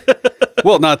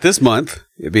 Well, not this month.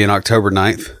 It'd be on October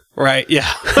 9th. Right,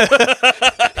 yeah.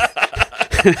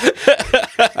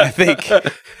 I think.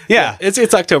 Yeah.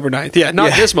 It's October 9th. Yeah,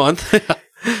 not this month.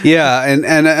 Yeah,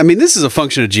 and I mean, this is a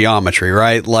function of geometry,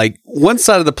 right? Like, one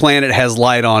side of the planet has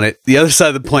light on it, the other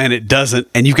side of the planet doesn't,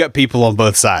 and you've got people on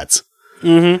both sides.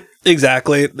 Mm-hmm.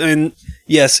 Exactly. And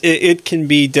yes, it can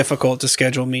be difficult to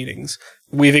schedule meetings.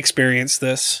 We've experienced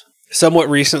this somewhat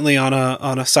recently on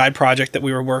a side project that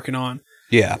we were working on.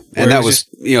 Yeah, and that was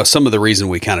some of the reason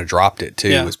we kind of dropped it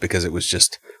too, was because it was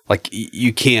just like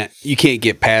you can't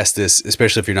get past this,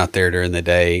 especially if you're not there during the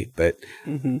day. But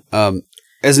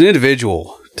as an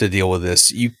individual to deal with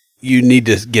this, you need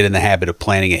to get in the habit of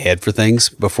planning ahead for things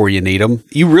before you need them.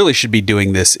 You really should be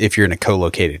doing this if you're in a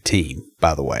co-located team,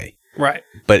 by the way. Right.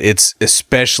 But it's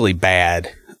especially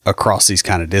bad across these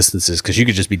kind of distances because you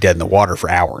could just be dead in the water for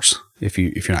hours if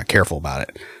you're not careful about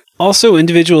it. Also,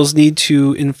 individuals need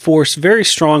to enforce very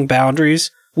strong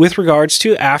boundaries with regards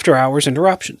to after-hours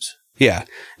interruptions. Yeah.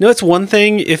 Now, it's one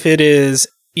thing if it is,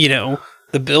 the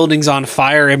building's on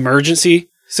fire emergency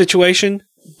situation,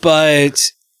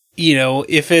 but,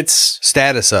 if it's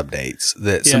status updates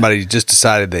that somebody just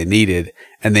decided they needed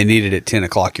and they needed it 10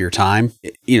 o'clock your time,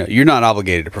 you're not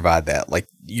obligated to provide that. Like,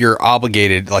 you're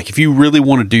obligated, like, if you really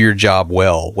want to do your job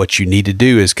well, what you need to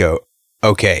do is go,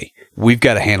 okay, we've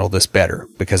got to handle this better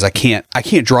because I can't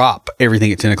drop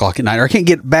everything at 10 o'clock at night, or I can't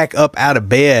get back up out of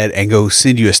bed and go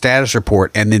send you a status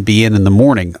report and then be in the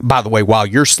morning, by the way, while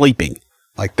you're sleeping.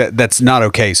 Like that's not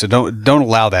okay. So don't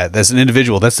allow that. As an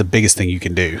individual, that's the biggest thing you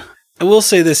can do. I will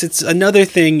say this. It's another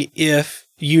thing if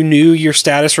you knew your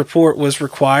status report was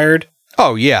required.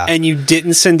 Oh, yeah. And you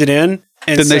didn't send it in.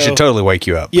 And then they should totally wake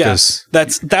you up. Yeah,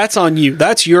 that's on you.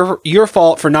 That's your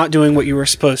fault for not doing what you were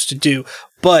supposed to do.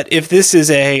 But if this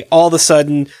is all of a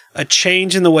sudden a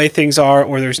change in the way things are,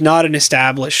 or there's not an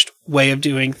established way of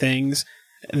doing things,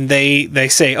 and they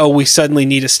say, oh, we suddenly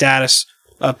need a status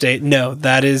update. No,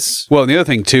 that is... Well, and the other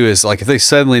thing too is like if they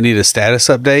suddenly need a status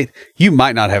update, you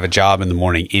might not have a job in the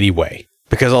morning anyway.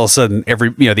 Because all of a sudden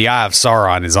the eye of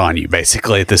Sauron is on you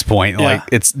basically at this point. Yeah.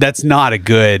 Like that's not a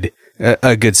good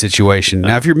situation.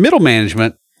 Now, if you're middle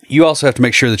management, you also have to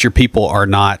make sure that your people are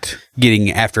not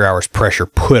getting after hours pressure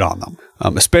put on them,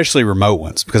 especially remote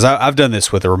ones. Because I've done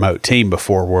this with a remote team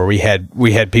before where we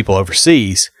had people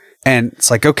overseas, and it's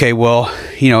like, okay, well,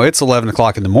 it's 11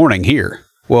 o'clock in the morning here.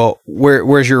 Well,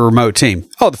 where's your remote team?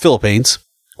 Oh, the Philippines.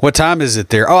 What time is it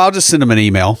there? Oh, I'll just send them an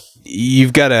email.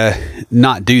 You've got to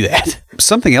not do that.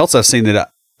 Something else I've seen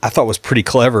that I thought was pretty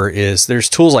clever is there's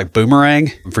tools like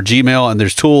Boomerang for Gmail, and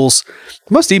there's tools,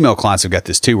 most email clients have got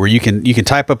this too, where you can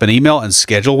type up an email and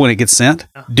schedule when it gets sent.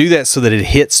 Do that so that it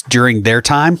hits during their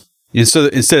time. And so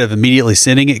instead of immediately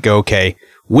sending it, go, okay,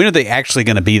 when are they actually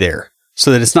going to be there?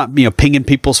 So that it's not, pinging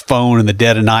people's phone in the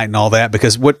dead of night and all that.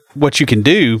 Because what you can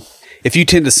do, if you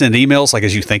tend to send emails like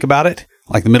as you think about it,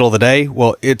 like the middle of the day,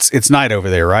 well, it's night over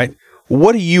there, right?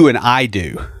 What do you and I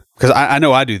do? Because I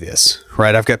know I do this,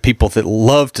 right? I've got people that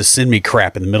love to send me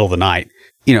crap in the middle of the night.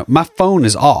 My phone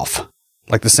is off.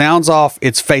 Like the sound's off,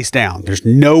 it's face down. There's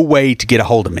no way to get a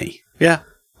hold of me. Yeah.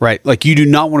 Right? Like you do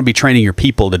not want to be training your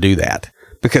people to do that.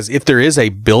 Because if there is a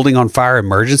building on fire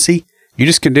emergency, you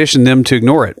just condition them to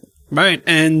ignore it. Right.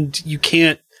 And you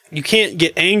can't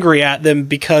get angry at them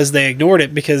because they ignored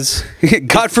it because...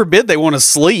 God forbid they want to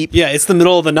sleep. Yeah, it's the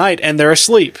middle of the night and they're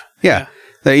asleep. Yeah.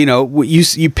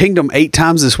 You pinged them 8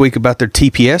 times this week about their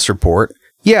TPS report.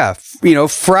 Yeah,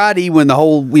 Friday when the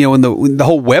whole when the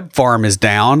whole web farm is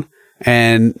down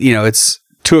and it's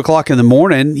 2 o'clock in the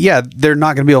morning. Yeah, they're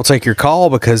not going to be able to take your call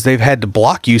because they've had to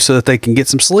block you so that they can get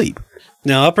some sleep.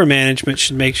 Now, upper management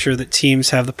should make sure that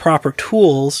teams have the proper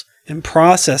tools and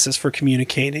processes for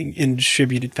communicating in a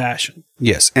distributed fashion.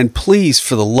 Yes, and please,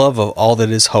 for the love of all that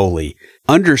is holy,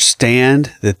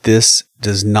 understand that this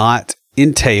does not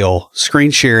entail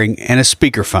screen sharing and a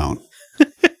speakerphone.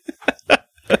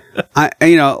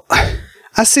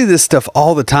 I see this stuff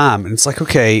all the time, and it's like,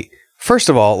 okay, first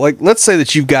of all, like let's say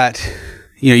that you've got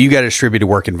a distributed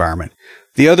work environment.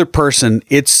 The other person,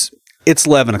 it's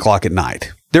 11 o'clock at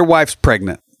night. Their wife's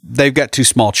pregnant. They've got 2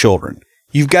 small children.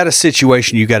 You've got a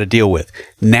situation you've got to deal with.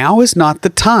 Now is not the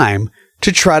time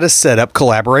to try to set up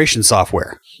collaboration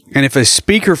software. And if a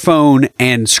speakerphone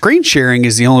and screen sharing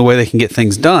is the only way they can get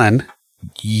things done,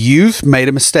 you've made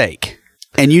a mistake.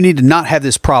 And you need to not have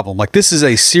this problem. Like, this is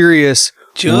a serious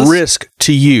risk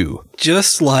to you.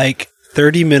 Just like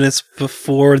 30 minutes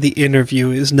before the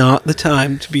interview is not the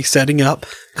time to be setting up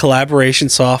collaboration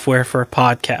software for a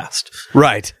podcast.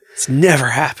 Right. It's never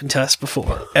happened to us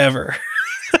before, ever.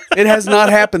 It has not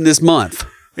happened this month.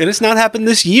 And it's not happened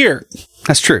this year.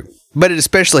 That's true. But it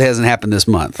especially hasn't happened this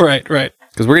month. Right.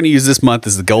 Because we're going to use this month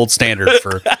as the gold standard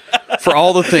for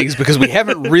all the things, because we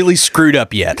haven't really screwed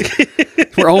up yet.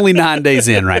 We're only 9 days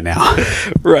in right now.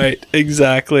 Right.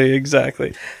 Exactly.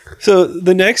 So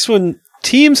the next one,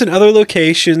 teams in other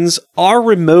locations are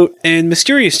remote and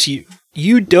mysterious to you.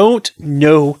 You don't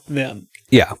know them.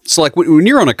 Yeah. So like when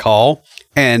you're on a call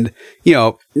and,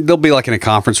 they'll be like in a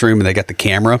conference room and they got the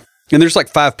camera and there's like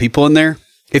 5 people in there.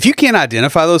 If you can't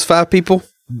identify those 5 people,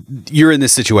 you're in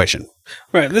this situation.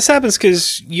 Right. This happens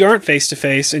because you aren't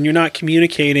face-to-face and you're not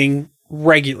communicating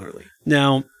regularly.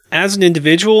 Now, as an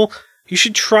individual, you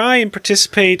should try and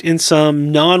participate in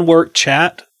some non-work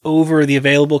chat over the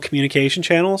available communication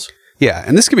channels. Yeah,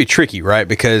 and this can be tricky, right?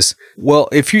 Because, well,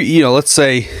 if let's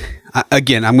say,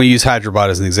 again, I'm going to use Hyderabad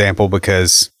as an example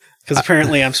because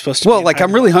apparently I'm supposed to. Well, like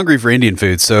I'm really hungry for Indian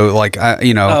food, so like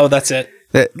Oh, that's it.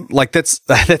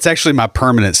 That's actually my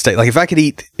permanent state. Like if I could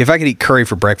eat curry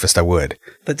for breakfast, I would.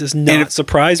 That does not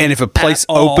surprise me. And if a place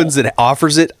opens that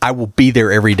offers it, I will be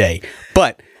there every day.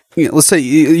 But let's say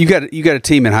you got a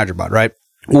team in Hyderabad, right?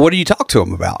 Well, what do you talk to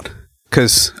them about?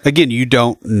 Because again, you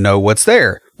don't know what's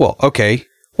there. Well, okay,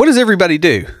 what does everybody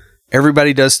do?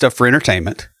 Everybody does stuff for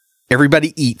entertainment.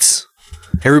 Everybody eats.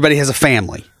 Everybody has a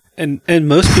family. And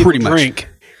most people drink.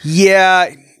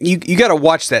 Yeah, you got to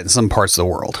watch that in some parts of the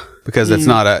world. because that's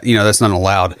not that's not an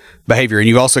allowed behavior. And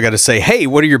you've also got to say, hey,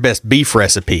 what are your best beef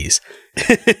recipes?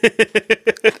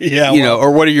 Yeah.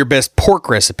 Or what are your best pork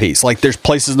recipes? Like there's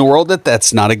places in the world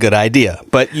that's not a good idea,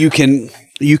 but you can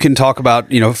talk about,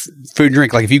 food and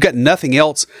drink. Like if you've got nothing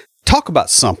else, talk about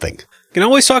something. You can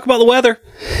always talk about the weather.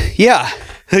 Yeah.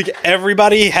 Like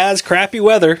everybody has crappy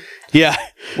weather. Yeah.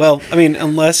 Well, I mean,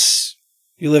 unless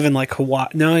you live in like Hawaii.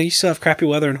 No, you still have crappy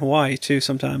weather in Hawaii too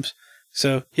sometimes.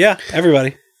 So yeah,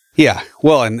 everybody. Yeah.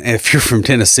 Well, and if you're from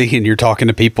Tennessee and you're talking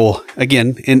to people,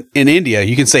 again, in India,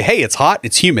 you can say, hey, it's hot,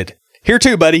 it's humid. Here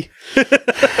too, buddy.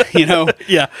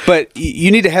 Yeah. But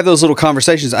you need to have those little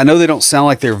conversations. I know they don't sound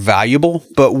like they're valuable,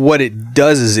 but what it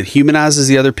does is it humanizes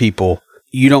the other people.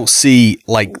 You don't see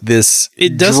like this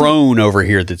drone over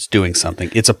here that's doing something.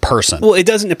 It's a person. Well, it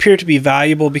doesn't appear to be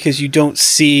valuable because you don't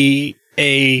see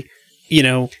a,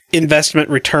 investment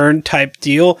return type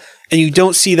deal. And you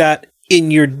don't see that in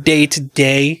your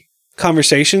day-to-day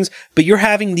conversations, but you're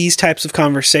having these types of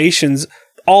conversations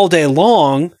all day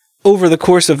long over the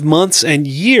course of months and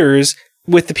years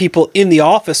with the people in the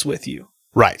office with you.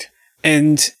 Right.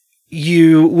 And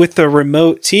you, with the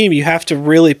remote team, you have to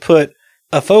really put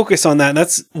a focus on that. And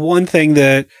that's one thing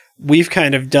that we've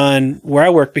kind of done where I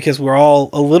work, because we're all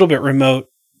a little bit remote,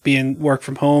 being work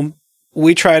from home.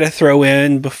 We try to throw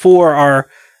in, before our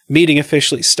meeting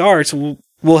officially starts,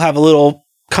 we'll have a little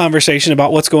conversation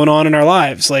about what's going on in our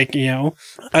lives. Like,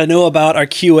 I know about our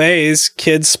QA's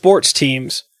kids sports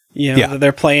teams, that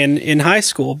they're playing in high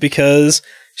school, because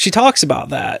she talks about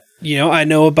that. I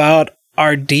know about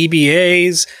our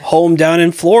DBA's home down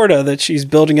in Florida that she's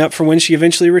building up for when she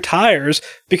eventually retires,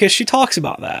 because she talks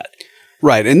about that.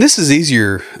 Right. And this is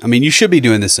easier. I mean, you should be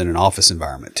doing this in an office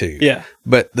environment too. Yeah.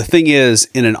 But the thing is,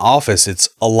 in an office, it's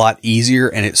a lot easier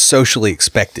and it's socially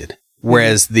expected.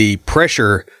 Whereas the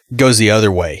pressure goes the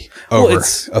other way over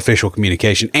official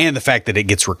communication and the fact that it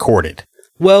gets recorded.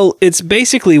 Well, it's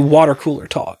basically water cooler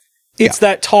talk. It's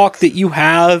that talk that you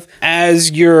have as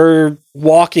you're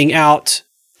walking out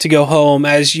to go home,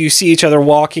 as you see each other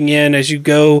walking in, as you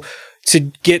go to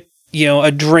get,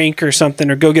 a drink or something,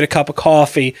 or go get a cup of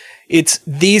coffee. It's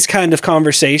these kind of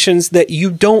conversations that you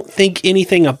don't think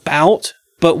anything about.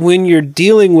 But when you're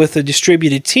dealing with a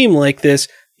distributed team like this,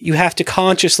 you have to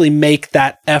consciously make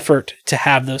that effort to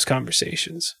have those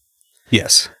conversations.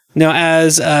 Yes. Now,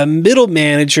 as a middle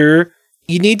manager,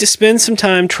 you need to spend some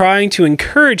time trying to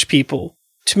encourage people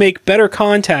to make better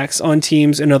contacts on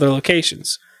teams in other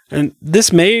locations. And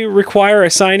this may require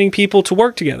assigning people to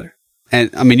work together. And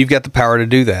I mean, you've got the power to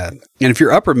do that. And if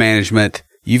you're upper management,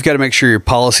 you've got to make sure your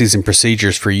policies and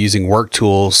procedures for using work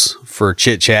tools for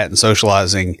chit chat and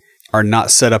socializing are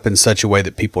not set up in such a way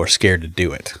that people are scared to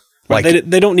do it. Like,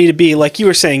 they don't need to be, like you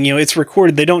were saying, it's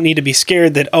recorded. They don't need to be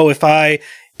scared that,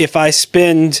 if I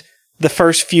spend the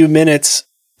first few minutes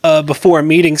before a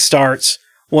meeting starts,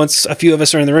 once a few of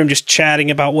us are in the room just chatting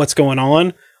about what's going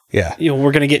on,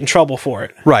 we're going to get in trouble for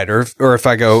it. Right. Or if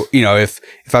I go,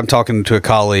 if I'm talking to a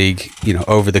colleague,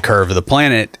 over the curve of the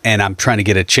planet and I'm trying to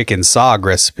get a chicken sog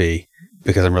recipe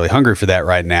because I'm really hungry for that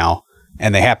right now,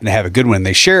 and they happen to have a good one,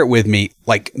 they share it with me,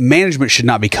 like management should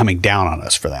not be coming down on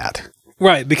us for that.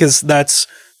 Right, because that's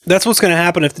what's going to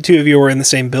happen if the two of you are in the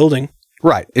same building.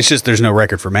 Right. It's just there's no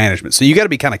record for management. So you got to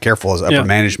be kind of careful as upper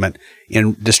management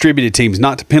in distributed teams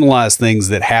not to penalize things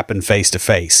that happen face to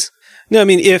face. No, I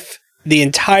mean, if the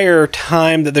entire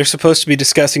time that they're supposed to be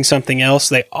discussing something else,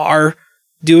 they are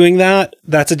doing that,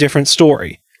 that's a different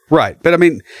story. Right. But I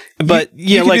mean,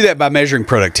 you can do that by measuring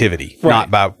productivity,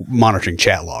 not by monitoring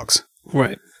chat logs.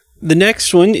 Right. The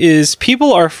next one is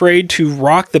people are afraid to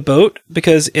rock the boat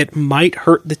because it might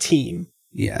hurt the team.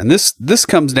 Yeah, and this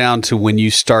comes down to when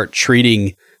you start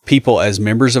treating people as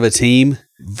members of a team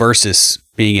versus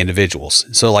being individuals.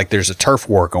 So like there's a turf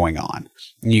war going on,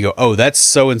 and you go, "Oh, that's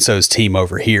so and so's team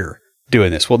over here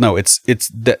doing this." Well, no, it's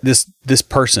this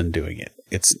person doing it.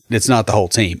 It's not the whole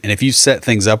team. And if you set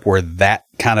things up where that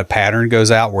kind of pattern goes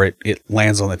out, where it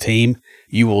lands on the team,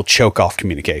 you will choke off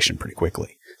communication pretty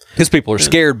quickly. Because people are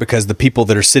scared because the people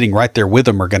that are sitting right there with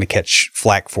them are going to catch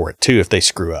flack for it too if they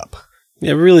screw up.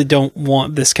 You really don't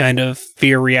want this kind of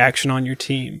fear reaction on your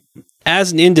team.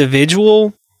 As an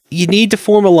individual, you need to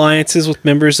form alliances with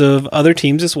members of other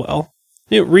teams as well.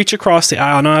 Reach across the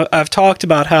aisle. Now, I've talked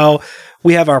about how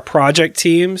we have our project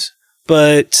teams,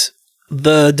 but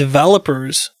the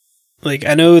developers, like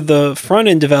I know the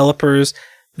front-end developers,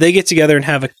 they get together and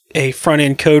have a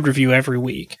front-end code review every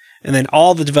week. And then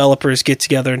all the developers get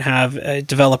together and have a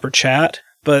developer chat.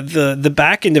 But the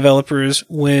back-end developers,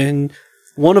 when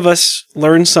one of us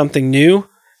learns something new,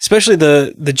 especially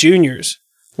the juniors,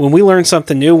 when we learn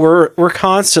something new, we're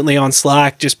constantly on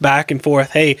Slack, just back and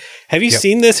forth. Hey, have you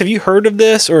seen this? Have you heard of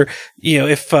this? Or,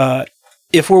 if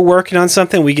we're working on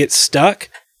something, we get stuck.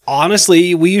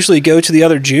 Honestly, we usually go to the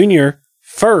other junior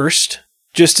first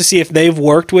just to see if they've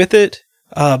worked with it,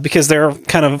 because they're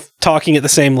kind of talking at the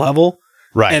same level.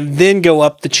 Right. And then go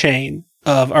up the chain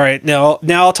of, all right, now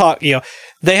I'll talk,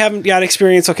 they haven't got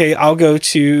experience. Okay, I'll go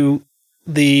to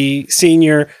the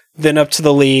senior, then up to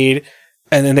the lead,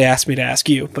 and then they asked me to ask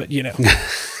you, but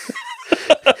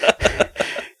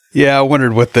Yeah, I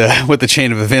wondered what the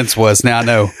chain of events was. Now I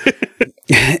know.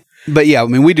 But yeah, I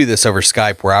mean, we do this over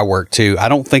Skype where I work too. I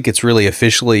don't think it's really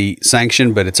officially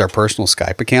sanctioned, but it's our personal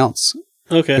Skype accounts.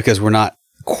 Okay. Because we're not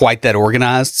quite that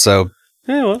organized. So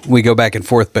we go back and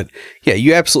forth. But yeah,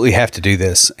 you absolutely have to do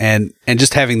this. And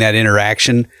just having that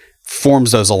interaction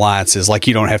forms those alliances. Like,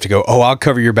 you don't have to go, oh, I'll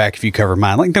cover your back if you cover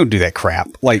mine. Like, don't do that crap.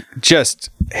 Like, just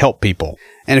help people.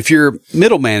 And if you're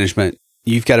middle management,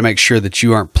 you've got to make sure that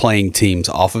you aren't playing teams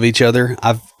off of each other.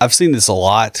 I've seen this a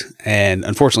lot, and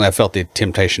unfortunately, I felt the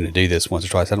temptation to do this once or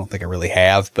twice. I don't think I really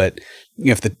have, but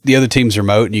if the other team's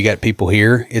remote and you got people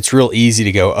here, it's real easy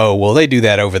to go, oh, well, they do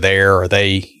that over there, or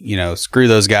they, screw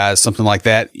those guys, something like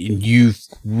that. You've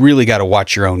really got to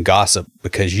watch your own gossip,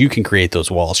 because you can create those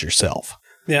walls yourself.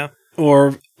 Yeah.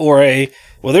 Or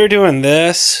they're doing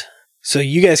this, so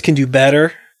you guys can do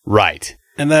better. Right.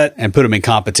 And put them in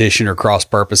competition or cross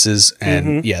purposes.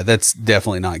 And yeah, that's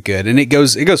definitely not good. And it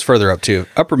goes further up too.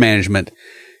 Upper management,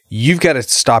 you've got to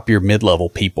stop your mid-level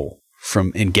people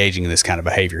from engaging in this kind of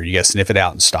behavior. You got to sniff it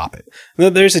out and stop it.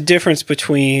 There's a difference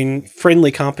between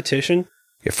friendly competition.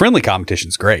 Yeah, friendly competition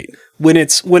is great. When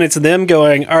it's them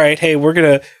going, all right, hey, we're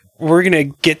gonna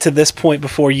get to this point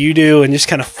before you do, and just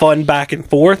kind of fun back and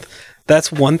forth.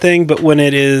 That's one thing. But when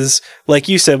it is, like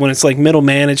you said, when it's like middle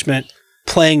management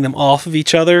playing them off of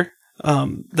each other,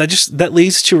 that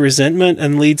leads to resentment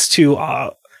and leads to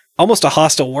almost a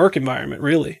hostile work environment,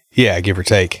 really. Yeah, give or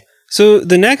take. So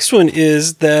the next one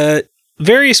is that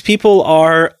various people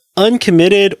are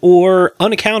uncommitted or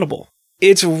unaccountable.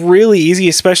 It's really easy,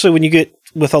 especially when you get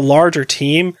with a larger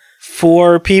team,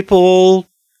 for people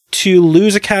to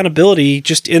lose accountability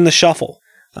just in the shuffle.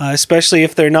 Especially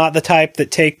if they're not the type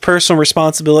that take personal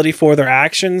responsibility for their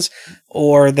actions,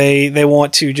 or they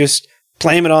want to just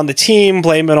blame it on the team,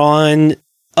 blame it on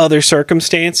other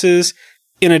circumstances.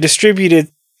 In a distributed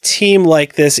team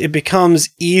like this, it becomes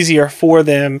easier for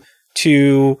them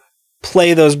to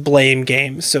play those blame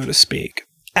games, so to speak.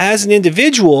 As an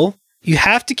individual, you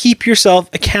have to keep yourself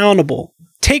accountable.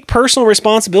 Take personal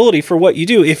responsibility for what you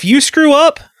do. If you screw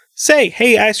up, say,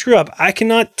 hey, I screw up. I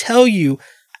cannot tell you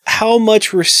how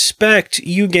much respect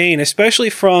you gain,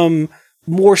 especially from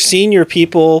more senior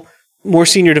people, more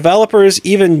senior developers,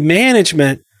 even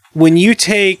management, when you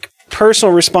take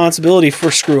personal responsibility for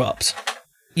screw ups.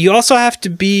 You also have to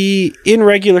be in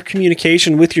regular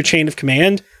communication with your chain of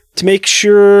command to make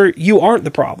sure you aren't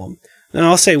the problem. And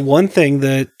I'll say one thing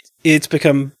that it's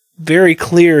become very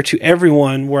clear to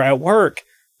everyone where I work.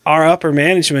 Our upper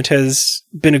management has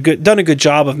done a good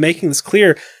job of making this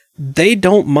clear. They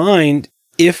don't mind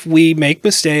if we make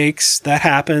mistakes, that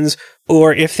happens,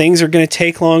 or if things are going to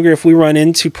take longer, if we run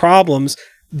into problems,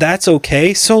 that's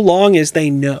okay, so long as they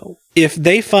know. If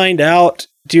they find out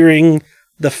during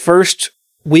the first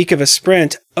week of a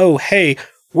sprint, oh, hey,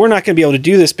 we're not going to be able to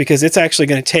do this because it's actually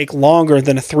going to take longer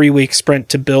than a 3-week sprint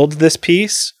to build this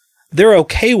piece, they're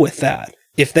okay with that.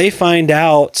 If they find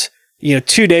out,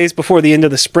 2 days before the end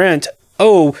of the sprint,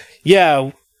 oh,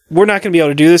 yeah, we're not going to be able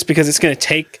to do this because it's going to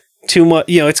take too much,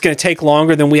 it's going to take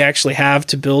longer than we actually have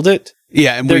to build it.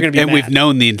 Yeah, and we've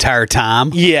known the entire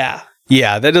time. Yeah.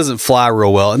 Yeah, that doesn't fly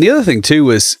real well. And the other thing, too,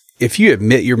 is if you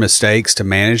admit your mistakes to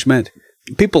management,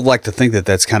 people like to think that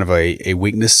that's kind of a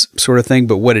weakness sort of thing.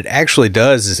 But what it actually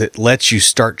does is it lets you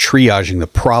start triaging the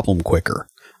problem quicker.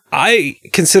 I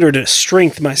consider it a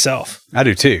strength myself. I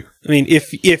do, too. I mean,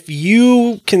 if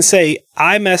you can say,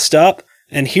 I messed up,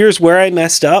 and here's where I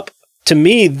messed up, to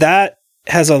me, that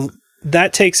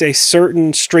takes a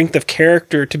certain strength of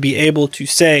character to be able to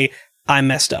say, I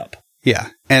messed up. Yeah.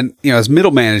 And, as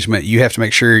middle management, you have to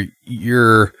make sure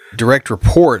your direct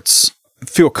reports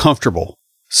feel comfortable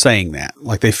saying that.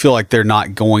 Like, they feel like they're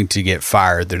not going to get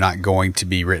fired. They're not going to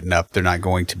be written up. They're not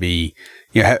going to be,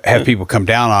 have people come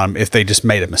down on them if they just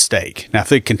made a mistake. Now, if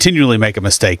they continually make a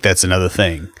mistake, that's another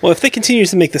thing. Well, if they continue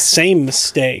to make the same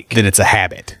mistake, then it's a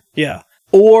habit. Yeah.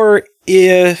 Or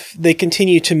if they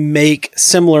continue to make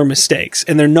similar mistakes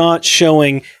and they're not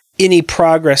showing any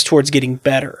progress towards getting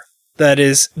better. That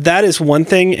is one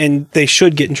thing, and they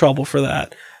should get in trouble for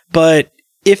that. But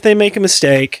if they make a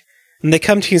mistake and they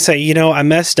come to you and say, I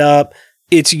messed up,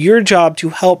 it's your job to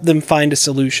help them find a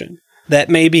solution. That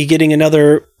may be getting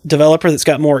another developer that's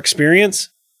got more experience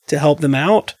to help them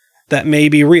out. That may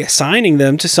be reassigning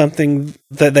them to something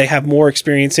that they have more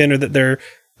experience in or that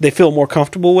they feel more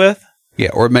comfortable with. Yeah,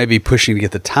 or it may be pushing to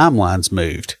get the timelines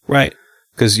moved. Right.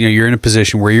 Because you're in a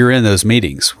position where you're in those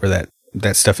meetings where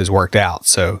that stuff is worked out.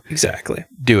 So exactly,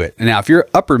 do it. And now, if you're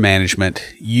upper management,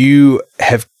 you've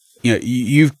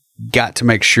got to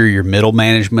make sure your middle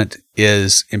management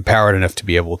is empowered enough to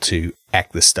be able to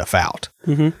act this stuff out.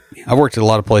 Mm-hmm. I've worked at a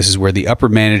lot of places where the upper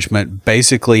management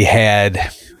basically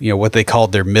had, what they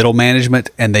called their middle management,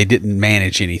 and they didn't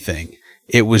manage anything.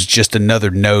 It was just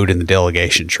another node in the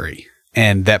delegation tree.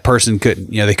 And that person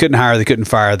couldn't, they couldn't hire, they couldn't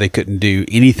fire, they couldn't do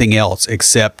anything else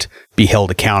except be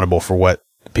held accountable for what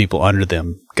the people under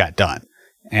them got done.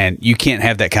 And you can't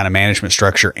have that kind of management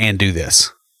structure and do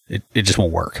this. It just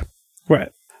won't work.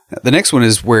 Right. The next one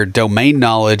is where domain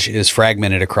knowledge is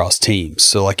fragmented across teams.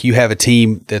 So like you have a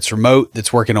team that's remote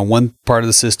that's working on one part of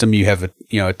the system. You have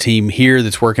a team here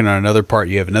that's working on another part.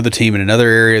 You have another team in another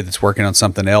area that's working on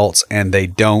something else, and they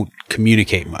don't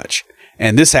communicate much.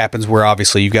 And this happens where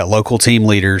obviously you've got local team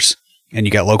leaders and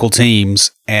you got local teams,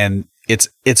 and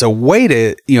it's a way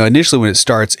to, initially when it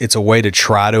starts, it's a way to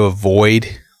try to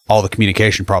avoid all the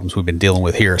communication problems we've been dealing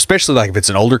with here, especially like if it's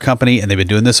an older company and they've been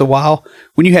doing this a while.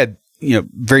 When you had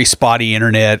very spotty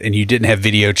internet and you didn't have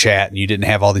video chat and you didn't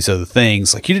have all these other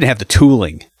things, like you didn't have the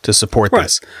tooling to support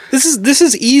this. This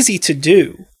is easy to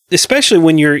do, especially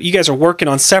when you guys are working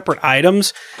on separate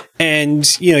items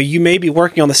and, you may be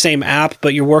working on the same app,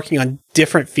 but you're working on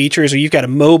different features, or you've got a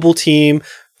mobile team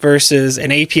versus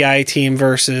an API team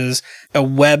versus a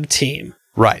web team.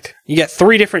 Right. You got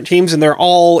 3 different teams and they're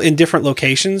all in different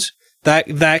locations. That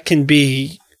can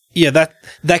be,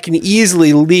 that can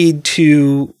easily lead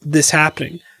to this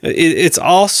happening. It's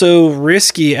also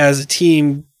risky as a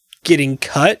team getting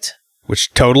cut,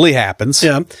 which totally happens.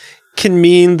 Yeah. Can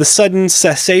mean the sudden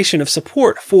cessation of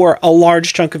support for a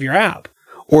large chunk of your app.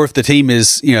 Or if the team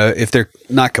is, if they're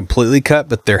not completely cut,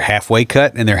 but they're halfway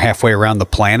cut and they're halfway around the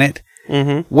planet,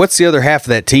 what's the other half of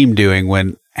that team doing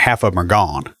when half of them are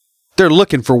gone? They're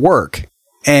looking for work,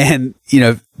 and,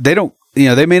 they don't,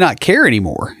 they may not care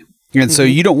anymore. And so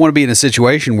you don't want to be in a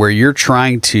situation where you're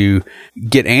trying to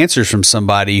get answers from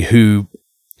somebody who,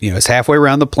 is halfway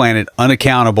around the planet,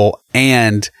 unaccountable,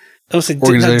 and not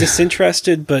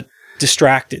disinterested, but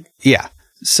distracted. Yeah.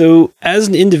 So as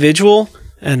an individual,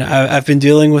 and I've been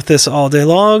dealing with this all day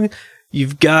long,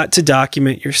 you've got to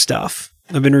document your stuff.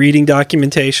 I've been reading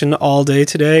documentation all day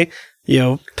today.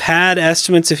 Pad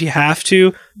estimates if you have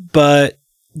to, but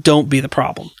don't be the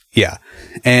problem. Yeah.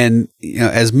 And,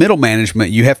 as middle management,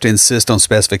 you have to insist on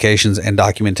specifications and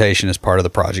documentation as part of the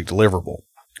project deliverable.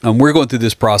 We're going through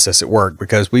this process at work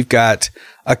because we've got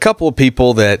a couple of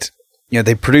people that,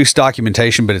 they produce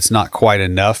documentation, but it's not quite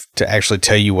enough to actually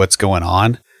tell you what's going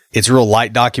on. It's real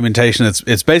light documentation.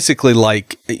 It's basically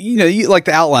like, like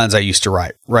the outlines I used to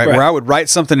write, right? Where I would write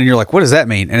something and you're like, what does that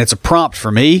mean? And it's a prompt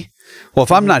for me. Well,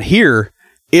 if I'm not here,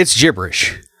 it's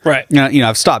gibberish. Right. Now,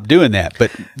 I've stopped doing that,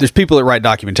 but there's people that write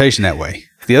documentation that way.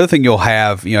 The other thing you'll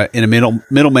have, in a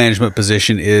middle management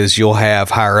position is you'll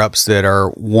have higher ups that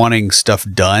are wanting stuff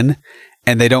done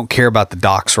and they don't care about the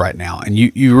docs right now. And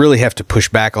you really have to push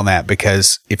back on that,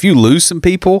 because if you lose some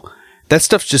people, that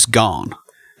stuff's just gone.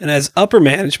 And as upper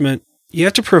management, you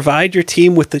have to provide your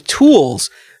team with the tools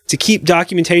to keep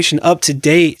documentation up to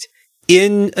date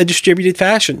in a distributed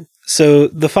fashion. So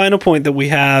the final point that we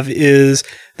have is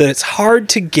that it's hard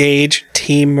to gauge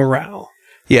team morale.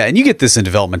 Yeah, and you get this in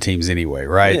development teams anyway,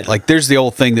 right? Yeah. Like there's the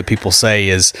old thing that people say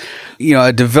is,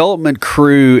 a development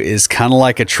crew is kind of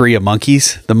like a tree of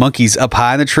monkeys. The monkeys up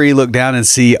high in the tree look down and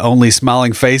see only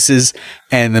smiling faces,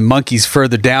 and the monkeys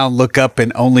further down look up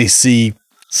and only see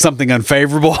something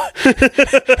unfavorable. We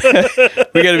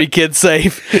got to be kid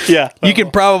safe. Yeah. You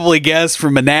can probably guess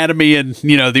from anatomy and,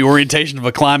 the orientation of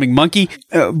a climbing monkey.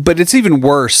 But it's even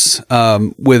worse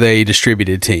with a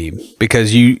distributed team,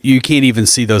 because you can't even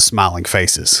see those smiling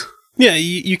faces. Yeah,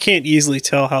 you can't easily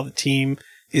tell how the team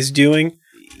is doing,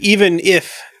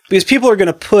 because people are going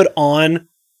to put on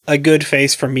a good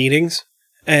face for meetings.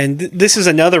 And this is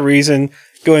another reason,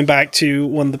 going back to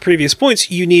one of the previous points,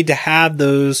 you need to have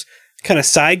those kind of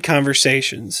side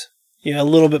conversations, a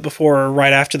little bit before or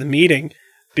right after the meeting,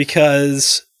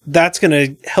 because that's going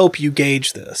to help you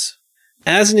gauge this.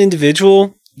 As an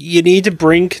individual, you need to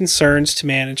bring concerns to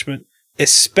management,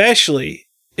 especially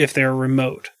if they're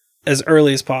remote, as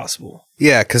early as possible.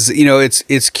 Yeah, because,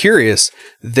 it's curious.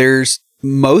 There's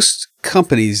most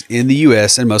companies in the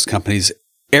U.S. and most companies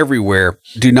everywhere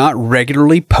do not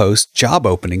regularly post job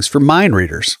openings for mind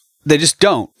readers. They just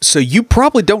don't. So you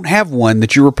probably don't have one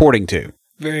that you're reporting to.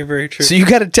 Very, very true. So you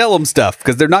got to tell them stuff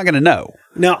because they're not going to know.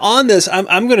 Now, on this,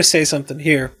 I'm going to say something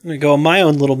here. I'm going to go on my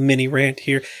own little mini rant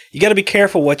here. You got to be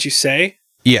careful what you say.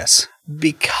 Yes.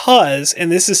 Because,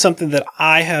 and this is something that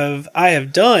I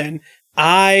have done,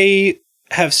 I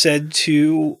have said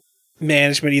to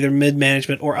management, either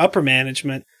mid-management or upper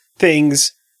management,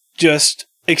 things just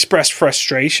expressed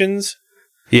frustrations.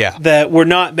 Yeah. That were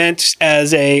not meant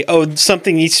as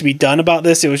something needs to be done about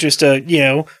this. It was just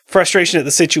a, frustration at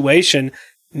the situation.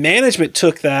 Management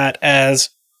took that as,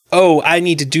 I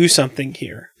need to do something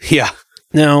here. Yeah.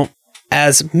 Now,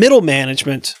 as middle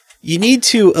management, you need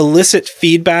to elicit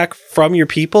feedback from your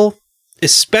people,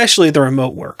 especially the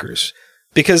remote workers.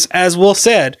 Because as Will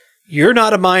said, you're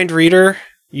not a mind reader.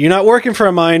 You're not working for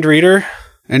a mind reader.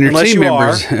 And your team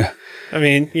members. I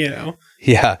mean,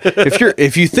 Yeah.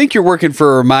 If you think you're working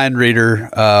for a mind reader,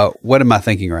 what am I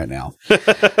thinking right now?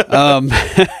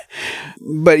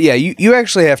 But yeah, you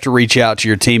actually have to reach out to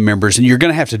your team members, and you're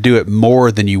going to have to do it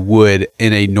more than you would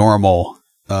in a normal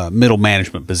middle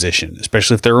management position,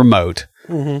 especially if they're remote.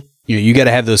 Mm-hmm. You got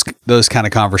to have those kind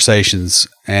of conversations,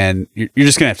 and you're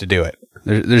just going to have to do it.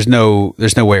 There's no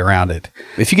way around it.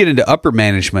 If you get into upper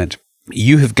management,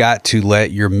 you have got to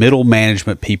let your middle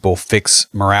management people fix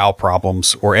morale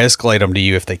problems or escalate them to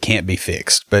you if they can't be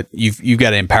fixed. But you've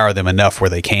got to empower them enough where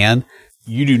they can.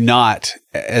 You do not,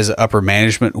 as upper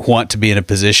management, want to be in a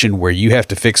position where you have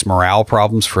to fix morale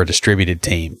problems for a distributed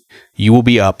team. You will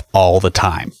be up all the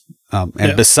time.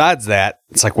 Besides that,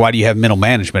 it's like, why do you have middle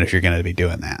management if you're going to be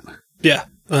doing that? Yeah,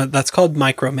 that's called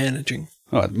micromanaging.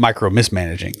 Micro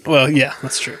mismanaging. Well, yeah,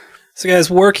 that's true. So guys,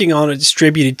 working on a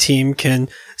distributed team can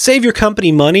save your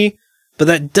company money, but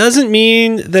that doesn't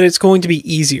mean that it's going to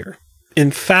be easier.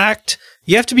 In fact,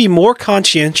 you have to be more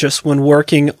conscientious when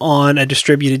working on a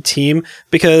distributed team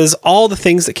because all the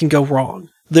things that can go wrong.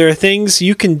 There are things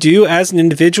you can do as an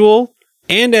individual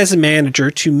and as a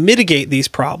manager to mitigate these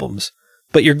problems,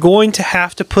 but you're going to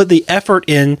have to put the effort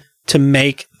in to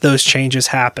make those changes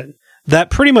happen.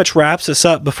 That pretty much wraps us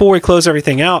up. Before we close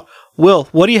everything out, Will,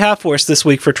 what do you have for us this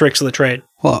week for Tricks of the Trade?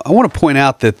 Well, I want to point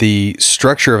out that the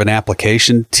structure of an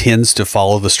application tends to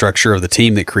follow the structure of the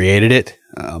team that created it.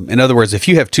 In other words, if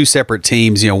you have two separate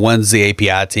teams, one's the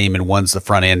API team and one's the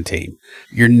front end team,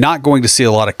 you're not going to see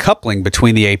a lot of coupling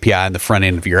between the API and the front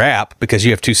end of your app because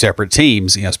you have two separate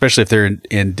teams, especially if they're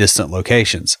in distant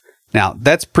locations. Now,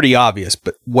 that's pretty obvious,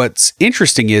 but what's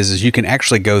interesting is you can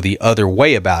actually go the other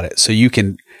way about it. So you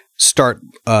can start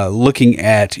looking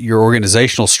at your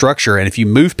organizational structure, and if you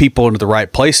move people into the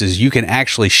right places, you can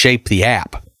actually shape the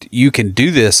app. You can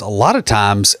do this a lot of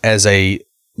times as a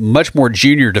much more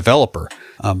junior developer.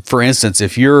 For instance,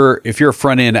 if you're a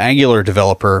front-end Angular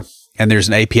developer and there's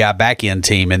an API back-end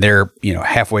team and they're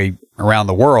halfway around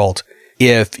the world,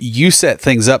 if you set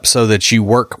things up so that you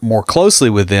work more closely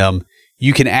with them,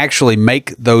 you can actually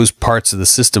make those parts of the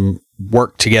system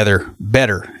work together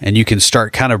better, and you can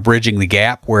start kind of bridging the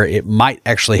gap where it might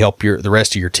actually help the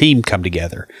rest of your team come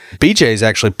together. BJ's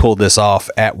actually pulled this off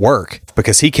at work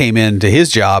because he came into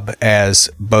his job as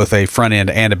both a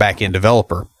front-end and a back-end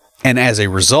developer. And as a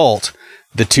result,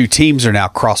 the two teams are now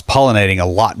cross-pollinating a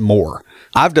lot more.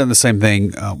 I've done the same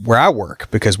thing where I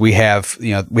work because we have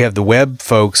the web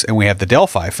folks and we have the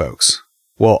Delphi folks.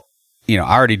 Well, I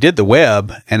already did the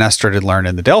web and I started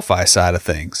learning the Delphi side of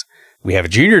things. We have a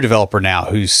junior developer now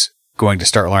who's going to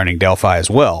start learning Delphi as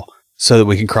well so that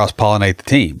we can cross-pollinate the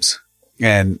teams.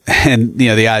 And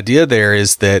the idea there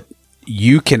is that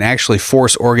you can actually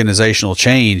force organizational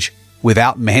change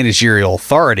without managerial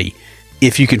authority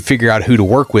if you can figure out who to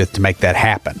work with to make that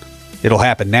happen. It'll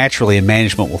happen naturally and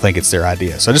management will think it's their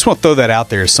idea. So I just want to throw that out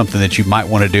there as something that you might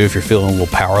want to do if you're feeling a little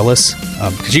powerless,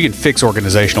 because you can fix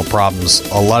organizational problems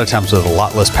a lot of times with a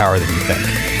lot less power than you think.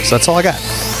 So that's all I got.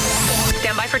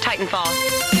 Stand by for Titanfall.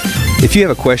 If you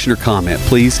have a question or comment,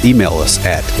 please email us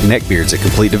at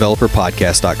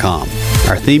neckbeards@CompleteDeveloperPodcast.com.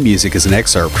 Our theme music is an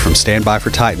excerpt from Stand By for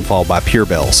Titanfall by Pure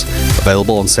Bells,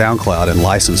 available on SoundCloud and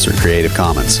licensed through Creative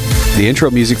Commons. The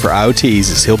intro music for IoTease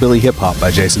is Hillbilly Hip Hop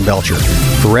by Jason Belcher.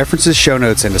 For references, show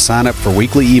notes, and to sign up for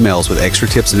weekly emails with extra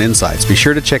tips and insights, be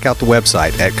sure to check out the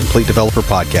website at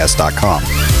CompleteDeveloperPodcast.com.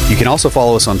 You can also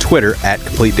follow us on Twitter at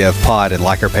CompleteDevPod and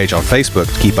like our page on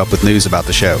Facebook to keep up with news about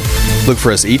the show. Look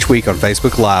for us each week on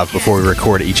Facebook Live before we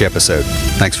record each episode.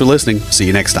 Thanks for listening. See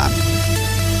you next time.